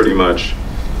 that's pretty much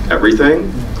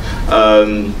everything.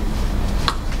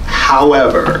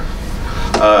 However,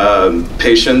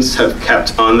 patients have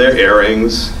kept on their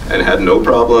earrings and had no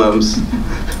problems.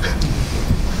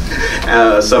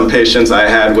 Some patients I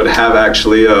had would have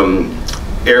actually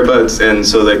earbuds in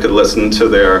so they could listen to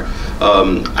their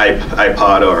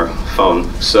iPod or phone.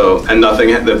 So, and nothing,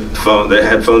 the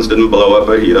headphones didn't blow up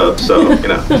or heat up, so, you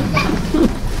know.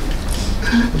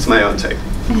 It's my own take.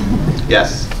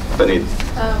 Yes, Benit.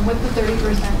 With the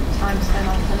 30% time spent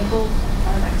on clinical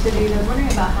activities, I was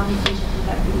wondering about how many patients would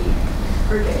that be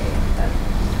per day? That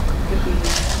could be.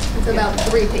 It's about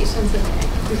 3 patients a day.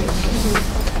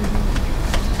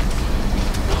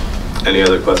 Any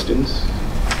other questions?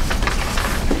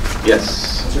 Yes.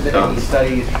 So did any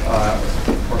studies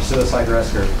for suicide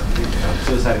risk or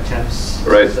suicide attempts?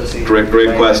 Right,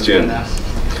 great question.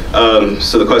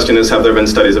 So the question is, have there been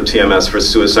studies of TMS for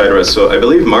suicide risk? So I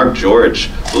believe Mark George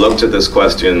looked at this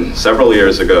question several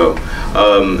years ago,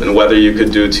 and whether you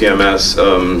could do TMS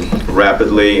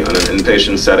rapidly in an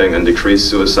inpatient setting and decrease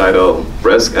suicidal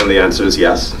risk, and the answer is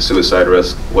yes, suicide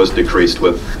risk was decreased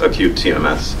with acute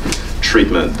TMS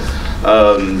treatment.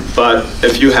 But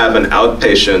if you have an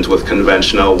outpatient with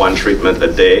conventional 1 treatment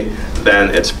a day, then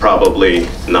it's probably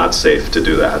not safe to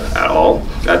do that at all.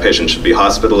 That patient should be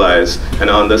hospitalized. And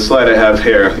on this slide I have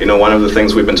here, you know, one of the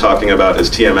things we've been talking about is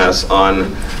TMS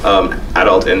on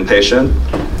adult inpatient.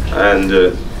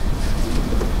 And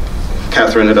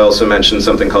Katherine had also mentioned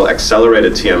something called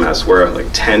accelerated TMS, where like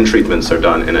 10 treatments are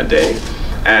done in a day.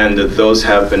 And those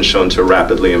have been shown to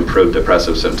rapidly improve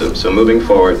depressive symptoms. So moving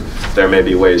forward, there may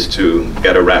be ways to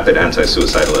get a rapid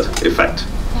anti-suicidal effect.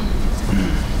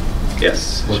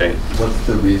 Yes, Shane. What's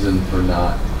the reason for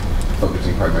not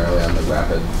focusing primarily on the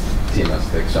rapid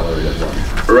TMS, the accelerated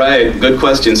one? Right, good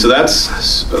question. So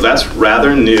that's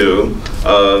rather new.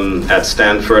 At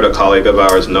Stanford, a colleague of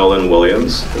ours, Nolan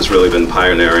Williams, has really been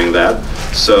pioneering that.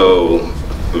 So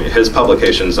I mean, his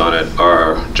publications on it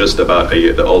are just about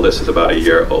the oldest is about a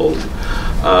year old.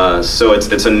 So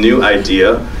it's a new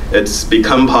idea. It's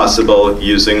become possible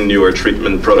using newer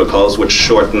treatment protocols which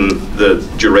shorten the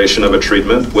duration of a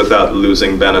treatment without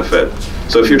losing benefit.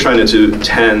 So if you're trying to do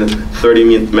 10,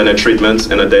 30-minute treatments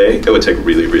in a day, it would take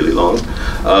really, really long.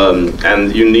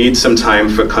 And you need some time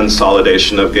for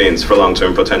consolidation of gains for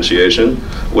long-term potentiation,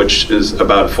 which is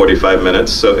about 45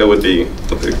 minutes. So it would be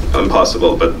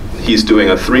impossible, but he's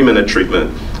doing a 3-minute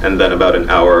treatment and then about an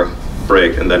hour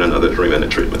break and then another 3-minute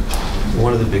treatment.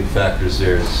 One of the big factors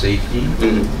there is safety.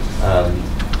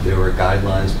 There were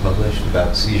guidelines published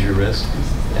about seizure risk,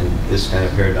 and this kind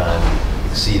of paradigm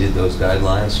exceeded those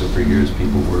guidelines. So for years,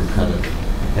 people were kind of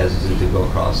hesitant to go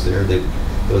across there.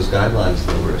 Those guidelines,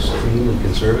 though, were extremely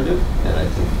conservative, and I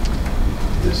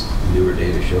think this newer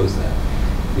data shows that.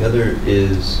 The other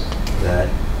is that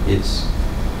it's,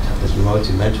 as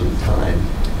Ramotse mentioned, time.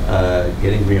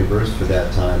 Getting reimbursed for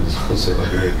that time is also a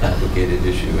very complicated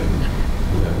issue, and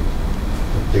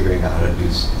figuring out how to do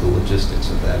the logistics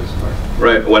of that is hard.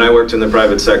 Right. When I worked in the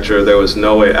private sector, there was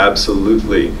no way,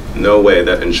 absolutely no way,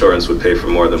 that insurance would pay for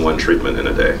more than 1 treatment in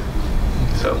a day.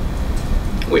 So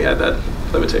we had that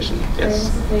limitation. I Yes.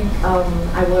 also think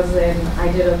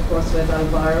I did a course with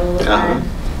Alvaro, and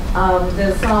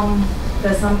there's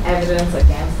some evidence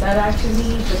against that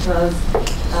actually, because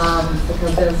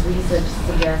there's research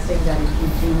suggesting that if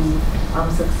you do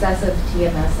successive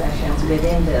TMS sessions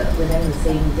within the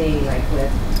same day, like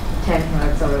with 10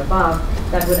 hertz or above,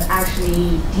 that would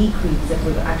actually decrease, it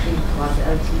would actually cause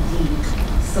LTD.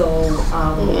 So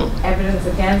evidence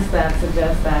against that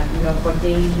suggests that, you know, for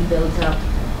daily built-up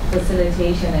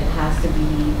facilitation, it has to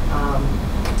be,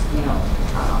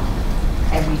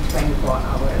 every 24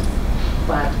 hours.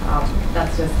 But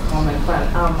that's just common. But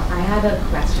I had a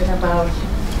question about,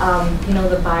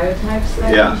 the biotypes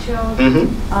that you showed.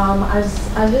 I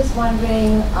was just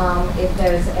wondering if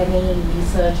there's any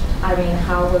research,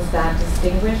 how was that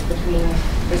distinguished between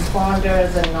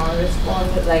responders and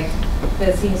non-responders? Like,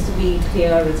 there seems to be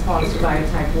clear response to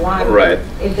biotype 1. Right.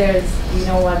 If there's,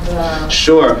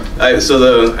 Sure.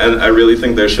 And I really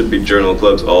think there should be journal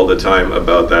clubs all the time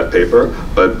about that paper.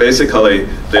 But basically,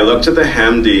 they looked at the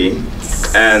HAM-D,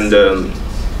 and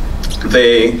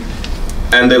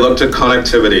they looked at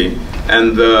connectivity.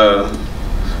 And the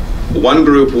one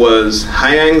group was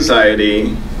high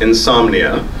anxiety,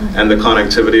 insomnia, and the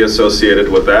connectivity associated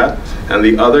with that. And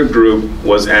the other group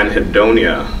was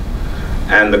anhedonia,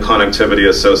 and the connectivity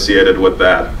associated with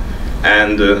that.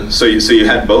 And so you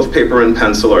had both paper and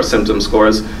pencil or symptom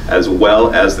scores, as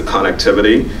well as the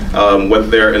connectivity, with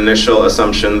their initial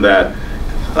assumption that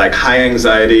like high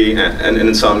anxiety and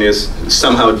insomnia is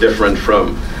somehow different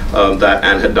from that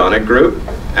anhedonic group.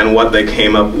 And what they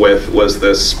came up with was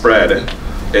this spread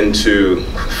into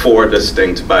 4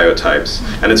 distinct biotypes.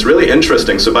 And it's really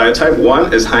interesting. So biotype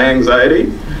 1 is high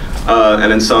anxiety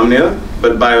and insomnia,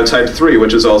 but biotype 3,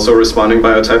 which is also a responding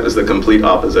biotype, is the complete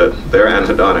opposite. They're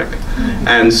anhedonic.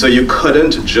 And so you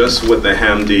couldn't just with the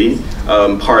HAM-D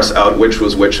parse out which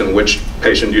was which and which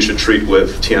patient you should treat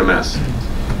with TMS.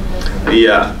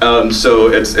 Yeah, so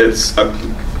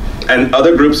and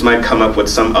other groups might come up with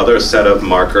some other set of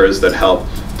markers that help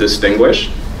distinguish,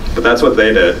 but that's what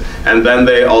they did. And then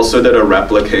they also did a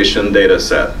replication data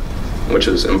set, which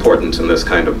is important in this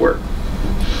kind of work.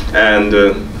 And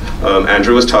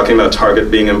Andrew was talking about target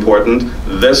being important.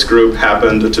 This group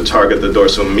happened to target the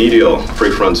dorsomedial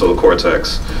prefrontal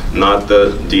cortex, not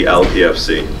the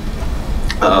DLPFC.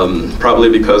 Probably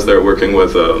because they're working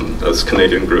with a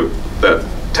Canadian group that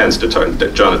tends to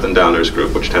target, Jonathan Downer's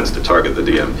group, which tends to target the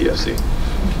DMPFC.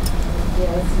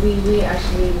 Yes, we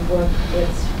actually work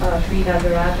with Sri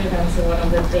Nagarajan, and so one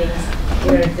of the things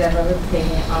we're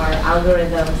developing are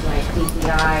algorithms like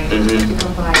DTI to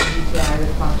combine DTI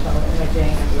with functional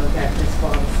imaging and look at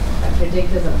response and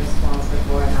predictors of response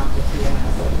before and after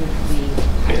TMS. So it would be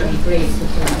really great to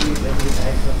contribute with you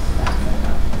guys with that.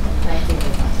 Thank you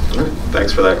very much.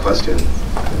 Thanks for that question.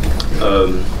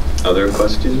 Other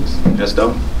questions? Yes,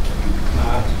 Dom?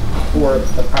 For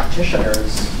the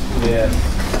practitioners,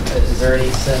 is there any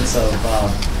sense of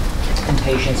in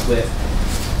patients with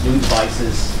new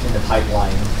devices in the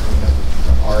pipeline,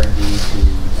 from R&D to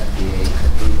FDA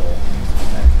approval,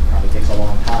 that probably takes a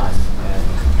long time,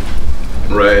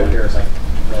 and right. It's like,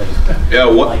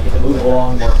 like to move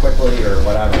along more quickly or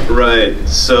whatever. Right.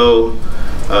 So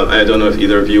I don't know if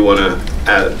either of you want to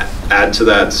add to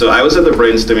that. So I was at the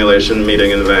brain stimulation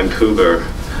meeting in Vancouver,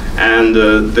 and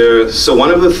so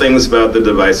one of the things about the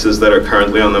devices that are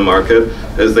currently on the market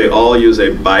is they all use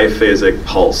a biphasic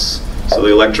pulse. So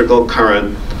the electrical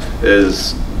current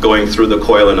is going through the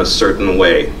coil in a certain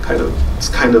way. It's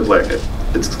kind of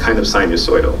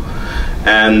sinusoidal,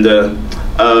 and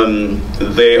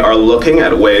they are looking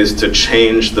at ways to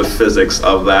change the physics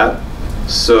of that,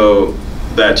 so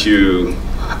that you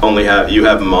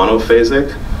have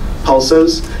monophasic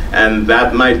pulses, and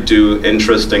that might do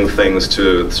interesting things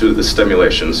to the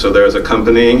stimulation. So there's a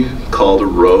company called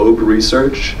Rogue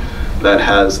Research that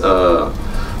has a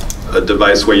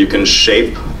device where you can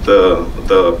shape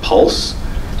the pulse,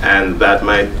 and that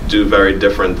might do very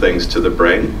different things to the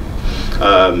brain.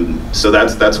 So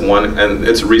that's one, and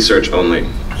it's research only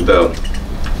though.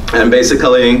 And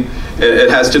basically it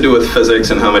has to do with physics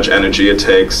and how much energy it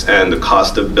takes and the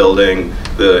cost of building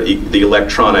the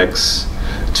electronics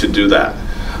to do that.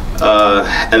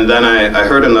 And then I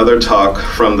heard another talk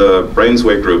from the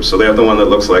Brainsway group. So they have the one that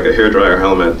looks like a hairdryer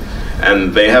helmet,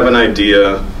 and they have an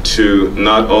idea to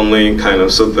not only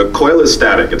so the coil is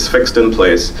static, it's fixed in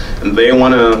place, and they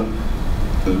want to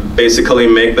basically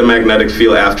make the magnetic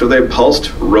field after they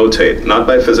pulsed rotate, not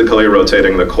by physically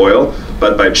rotating the coil,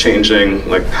 but by changing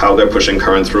like how they're pushing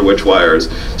current through which wires,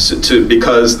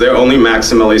 because they're only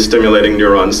maximally stimulating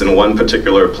neurons in one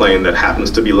particular plane that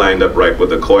happens to be lined up right with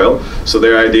the coil. So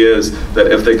their idea is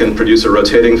that if they can produce a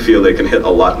rotating field, they can hit a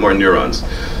lot more neurons.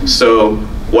 So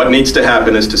what needs to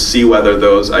happen is to see whether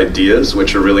those ideas,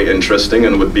 which are really interesting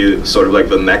and would be sort of like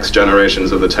the next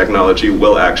generations of the technology,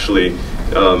 will actually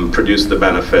produce the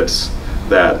benefits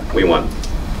that we want.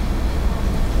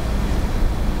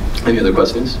 Any other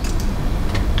questions?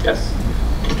 Yes?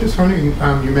 Just wondering, you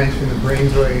mentioned the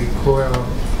BrainsWay coil.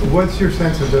 What's your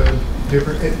sense of the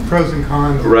different pros and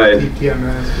cons of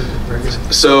t:TMS versus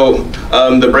regular? So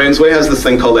the BrainsWay has this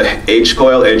thing called the H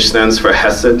coil. H stands for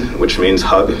Hesed, which means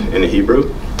hug in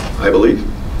Hebrew, I believe.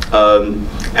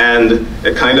 And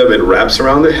it wraps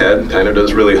around the head, kind of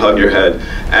does really hug your head.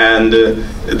 And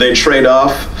they trade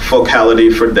off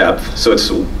focality for depth. So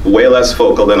it's way less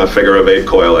focal than a figure of 8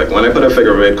 coil. Like when I put a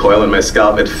figure of 8 coil in my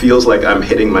scalp, it feels like I'm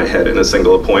hitting my head in a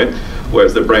single point,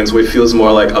 whereas the BrainsWay feels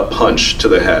more like a punch to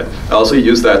the head. I also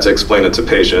use that to explain it to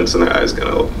patients, and their eyes kind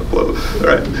of blow.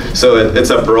 Right. So it's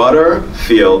a broader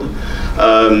field.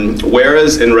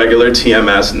 Whereas in regular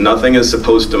TMS, nothing is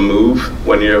supposed to move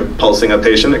when you're pulsing a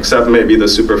patient except maybe the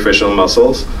superficial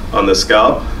muscles on the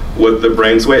scalp. With the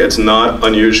BrainsWay, it's not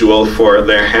unusual for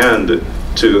their hand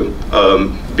to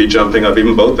be jumping up,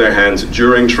 even both their hands,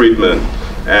 during treatment.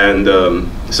 And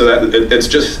so that it's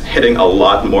just hitting a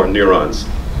lot more neurons.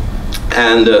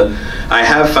 And I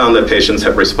have found that patients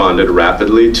have responded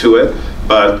rapidly to it,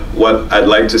 but what I'd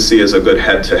like to see is a good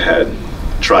head-to-head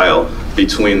trial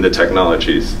between the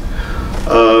technologies.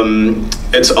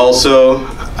 It's also,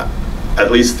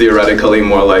 at least theoretically,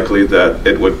 more likely that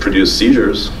it would produce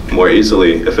seizures more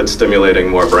easily if it's stimulating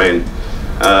more brain.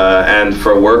 And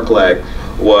for work like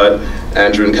what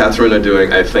Andrew and Katherine are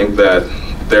doing, I think that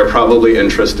they're probably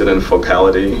interested in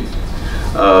focality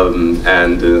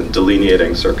and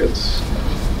delineating circuits.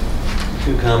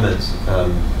 2 comments.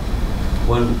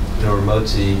 One,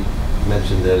 Ramotse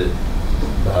mentioned that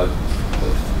about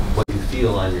what you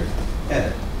feel on your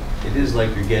head. It is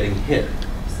like you're getting hit,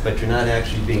 but you're not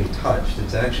actually being touched.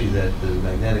 It's actually that the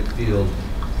magnetic field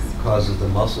causes the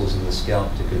muscles in the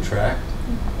scalp to contract,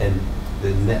 and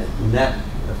the net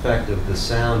effect of the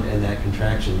sound and that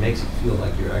contraction makes it feel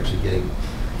like you're actually getting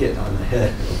hit on the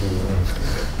head.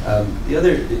 The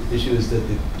other issue is that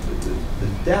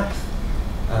the depth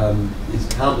is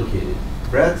complicated.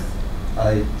 Breadth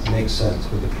makes sense,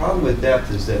 but the problem with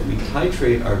depth is that we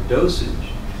titrate our dosage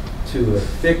to a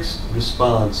fixed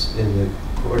response in the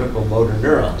cortical motor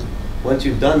neuron. Once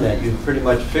you've done that, you've pretty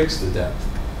much fixed the depth,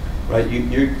 right?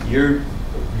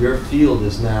 Your field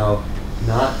is now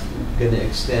not going to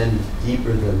extend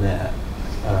deeper than that.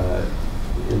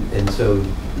 And so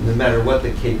no matter what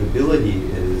the capability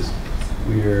is,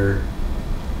 we're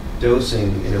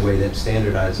dosing in a way that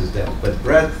standardizes depth. But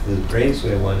breadth, the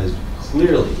BrainsWay one, is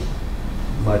clearly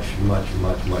much, much,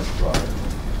 much, much broader.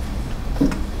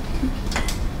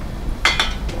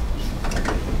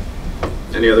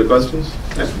 Any other questions?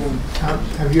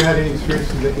 Have you had any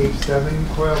experience with the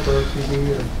H7 coil for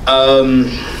OCD?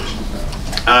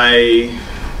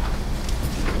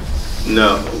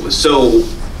 No. So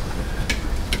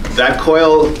that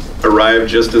coil arrived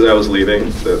just as I was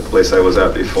leaving the place I was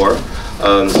at before.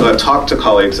 So I've talked to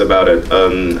colleagues about it.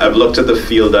 I've looked at the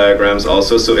field diagrams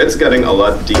also, so it's getting a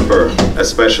lot deeper,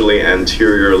 especially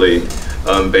anteriorly,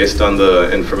 based on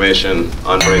the information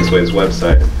on BrainsWay's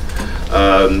website.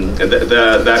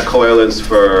 That coil is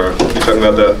for, you're talking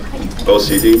about the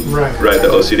OCD? Right. Right, the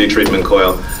OCD treatment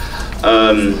coil.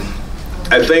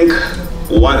 I think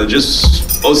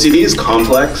OCD is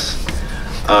complex.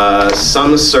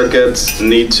 Some circuits you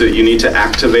need to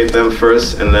activate them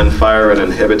first and then fire an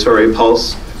inhibitory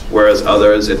pulse, whereas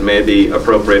others it may be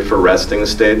appropriate for resting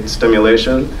state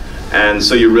stimulation. And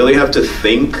so you really have to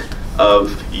think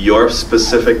of your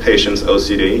specific patient's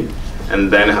OCD and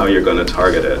then how you're going to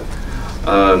target it.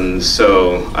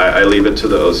 So I leave it to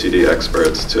the OCD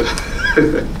experts to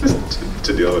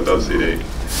to deal with OCD.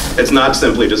 It's not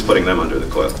simply just putting them under the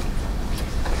coil.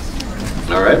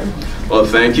 All right. Well,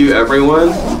 thank you, everyone.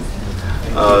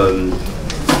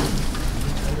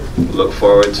 Look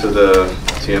forward to the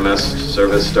TMS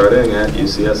service starting at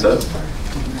UCSF.